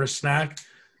around for a snack,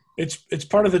 it's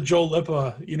part of the Joe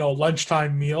Lippa, you know,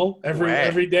 lunchtime meal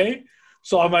every day.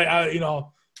 So I you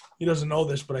know, he doesn't know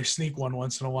this, but I sneak one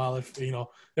once in a while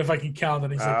if I can count.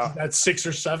 And he's like, that's 6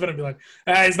 or 7. I'd be like,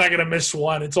 he's not gonna miss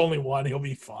one. It's only one. He'll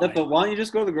be fine. But why don't you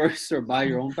just go to the grocery store, buy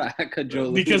your own pack of Joe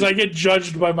Louis? Because I get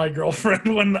judged by my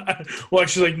girlfriend when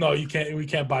she's like, no, you can't. We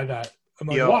can't buy that. I'm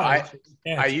like, why?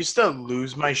 I used to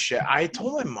lose my shit. I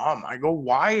told my mom, I go,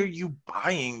 why are you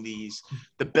buying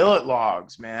the billet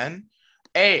logs, man?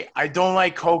 Hey, I don't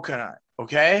like coconut.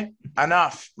 Okay,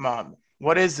 enough, Mom.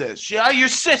 What is this? Your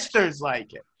sisters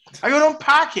like it. I go, don't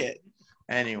pack it.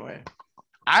 Anyway,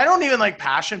 I don't even like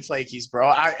passion flakies, bro.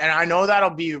 I know that'll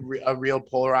be a real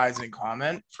polarizing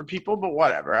comment for people, but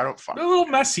whatever. I don't fuck. They're a little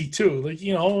messy too, like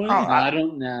I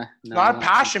don't. Nah, not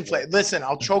passion flake. Listen,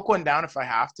 I'll choke one down if I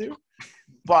have to,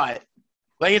 but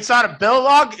like it's not a bill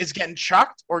log. It's getting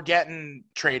chucked or getting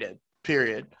traded.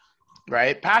 Period.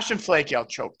 Right? Passion flake, I'll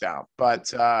choke down,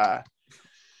 but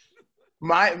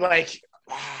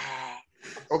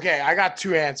okay, I got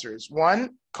two answers.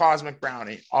 One, cosmic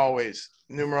brownie, always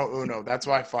numero uno. That's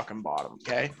why I fucking bought them.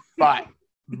 Okay,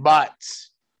 but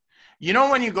you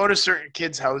know when you go to certain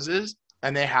kids' houses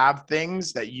and they have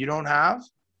things that you don't have,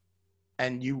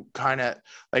 and you kind of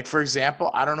like, for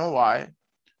example, I don't know why,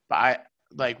 but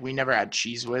we never had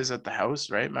Cheese Whiz at the house,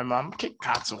 right? My mom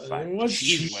got so fine.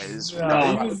 Cheese Whiz.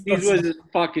 Cheese Whiz is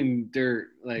fucking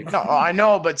dirt. Like, no, I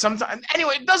know, but sometimes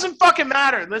anyway, it doesn't fucking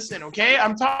matter. Listen, okay?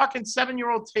 I'm talking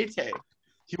 7-year-old Tay-Tay.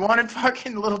 He wanted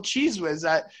fucking little Cheese Whiz.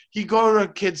 He go to a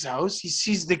kid's house. He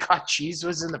sees they got Cheese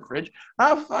Whiz in the fridge.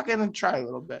 I'll fucking try a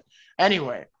little bit.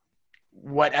 Anyway,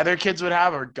 what other kids would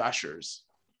have are Gushers.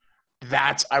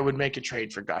 I would make a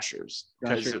trade for Gushers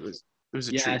because it was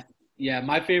a treat. Yeah,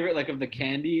 my favorite, like, of the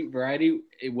candy variety,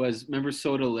 it was, remember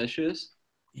So Delicious?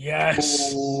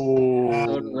 Yes.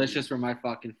 So Delicious were my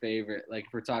fucking favorite. Like,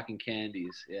 if we're talking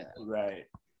candies, yeah. Right.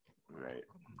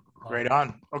 Right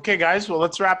on. Okay, guys, well,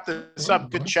 let's wrap this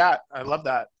up. Good chat. I love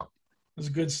that. It was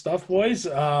good stuff, boys.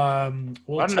 A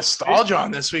lot of nostalgia on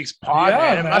this week's pod,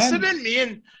 man. It must have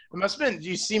been do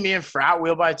you see me and Frat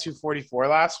wheel by 244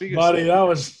 last week? Buddy, that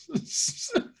was...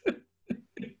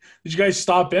 Did you guys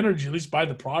stop in, or did you at least buy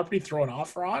the property, throw an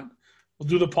offer on? We'll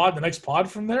do the next pod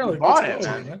from there. Like, bought it,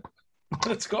 man.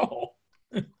 Let's go.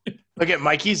 Look at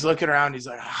Mikey's looking around. He's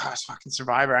like, it's fucking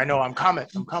Survivor. I know I'm coming.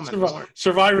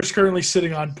 Survivor's currently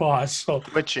sitting on pause. So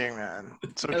twitching, man.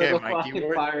 It's okay,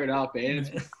 Mikey. Fire it up, eh?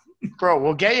 Bro,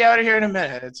 we'll get you out of here in a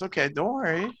minute. It's okay. Don't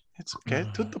worry. It's okay.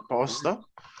 Tutto posto.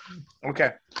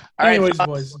 Okay. All Anyways, right,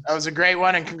 boys. That was a great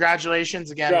one, and congratulations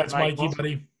again, Mikey,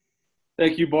 buddy.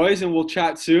 Thank you, boys, and we'll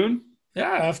chat soon. Yeah,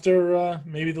 after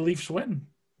maybe the Leafs win.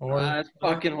 Or I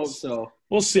fucking hope so.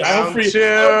 We'll see. I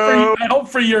hope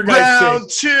for your guys'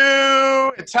 sake.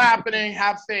 Round 2. It's happening.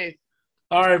 Have faith.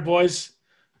 All right, boys.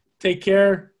 Take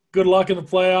care. Good luck in the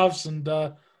playoffs, and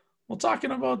we'll talk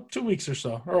in about 2 weeks or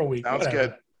so, or a week. Sounds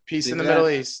good. Peace in the Middle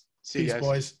East. See you guys.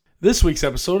 Boys. This week's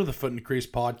episode of the Foot and Crease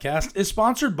podcast is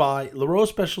sponsored by LaRose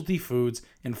Specialty Foods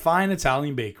and Fine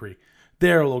Italian Bakery.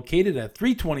 They are located at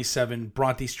 327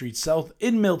 Bronte Street South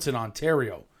in Milton,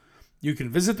 Ontario. You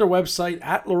can visit their website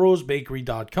at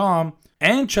larosebakery.com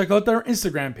and check out their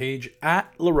Instagram page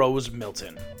at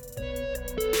LaRoseMilton.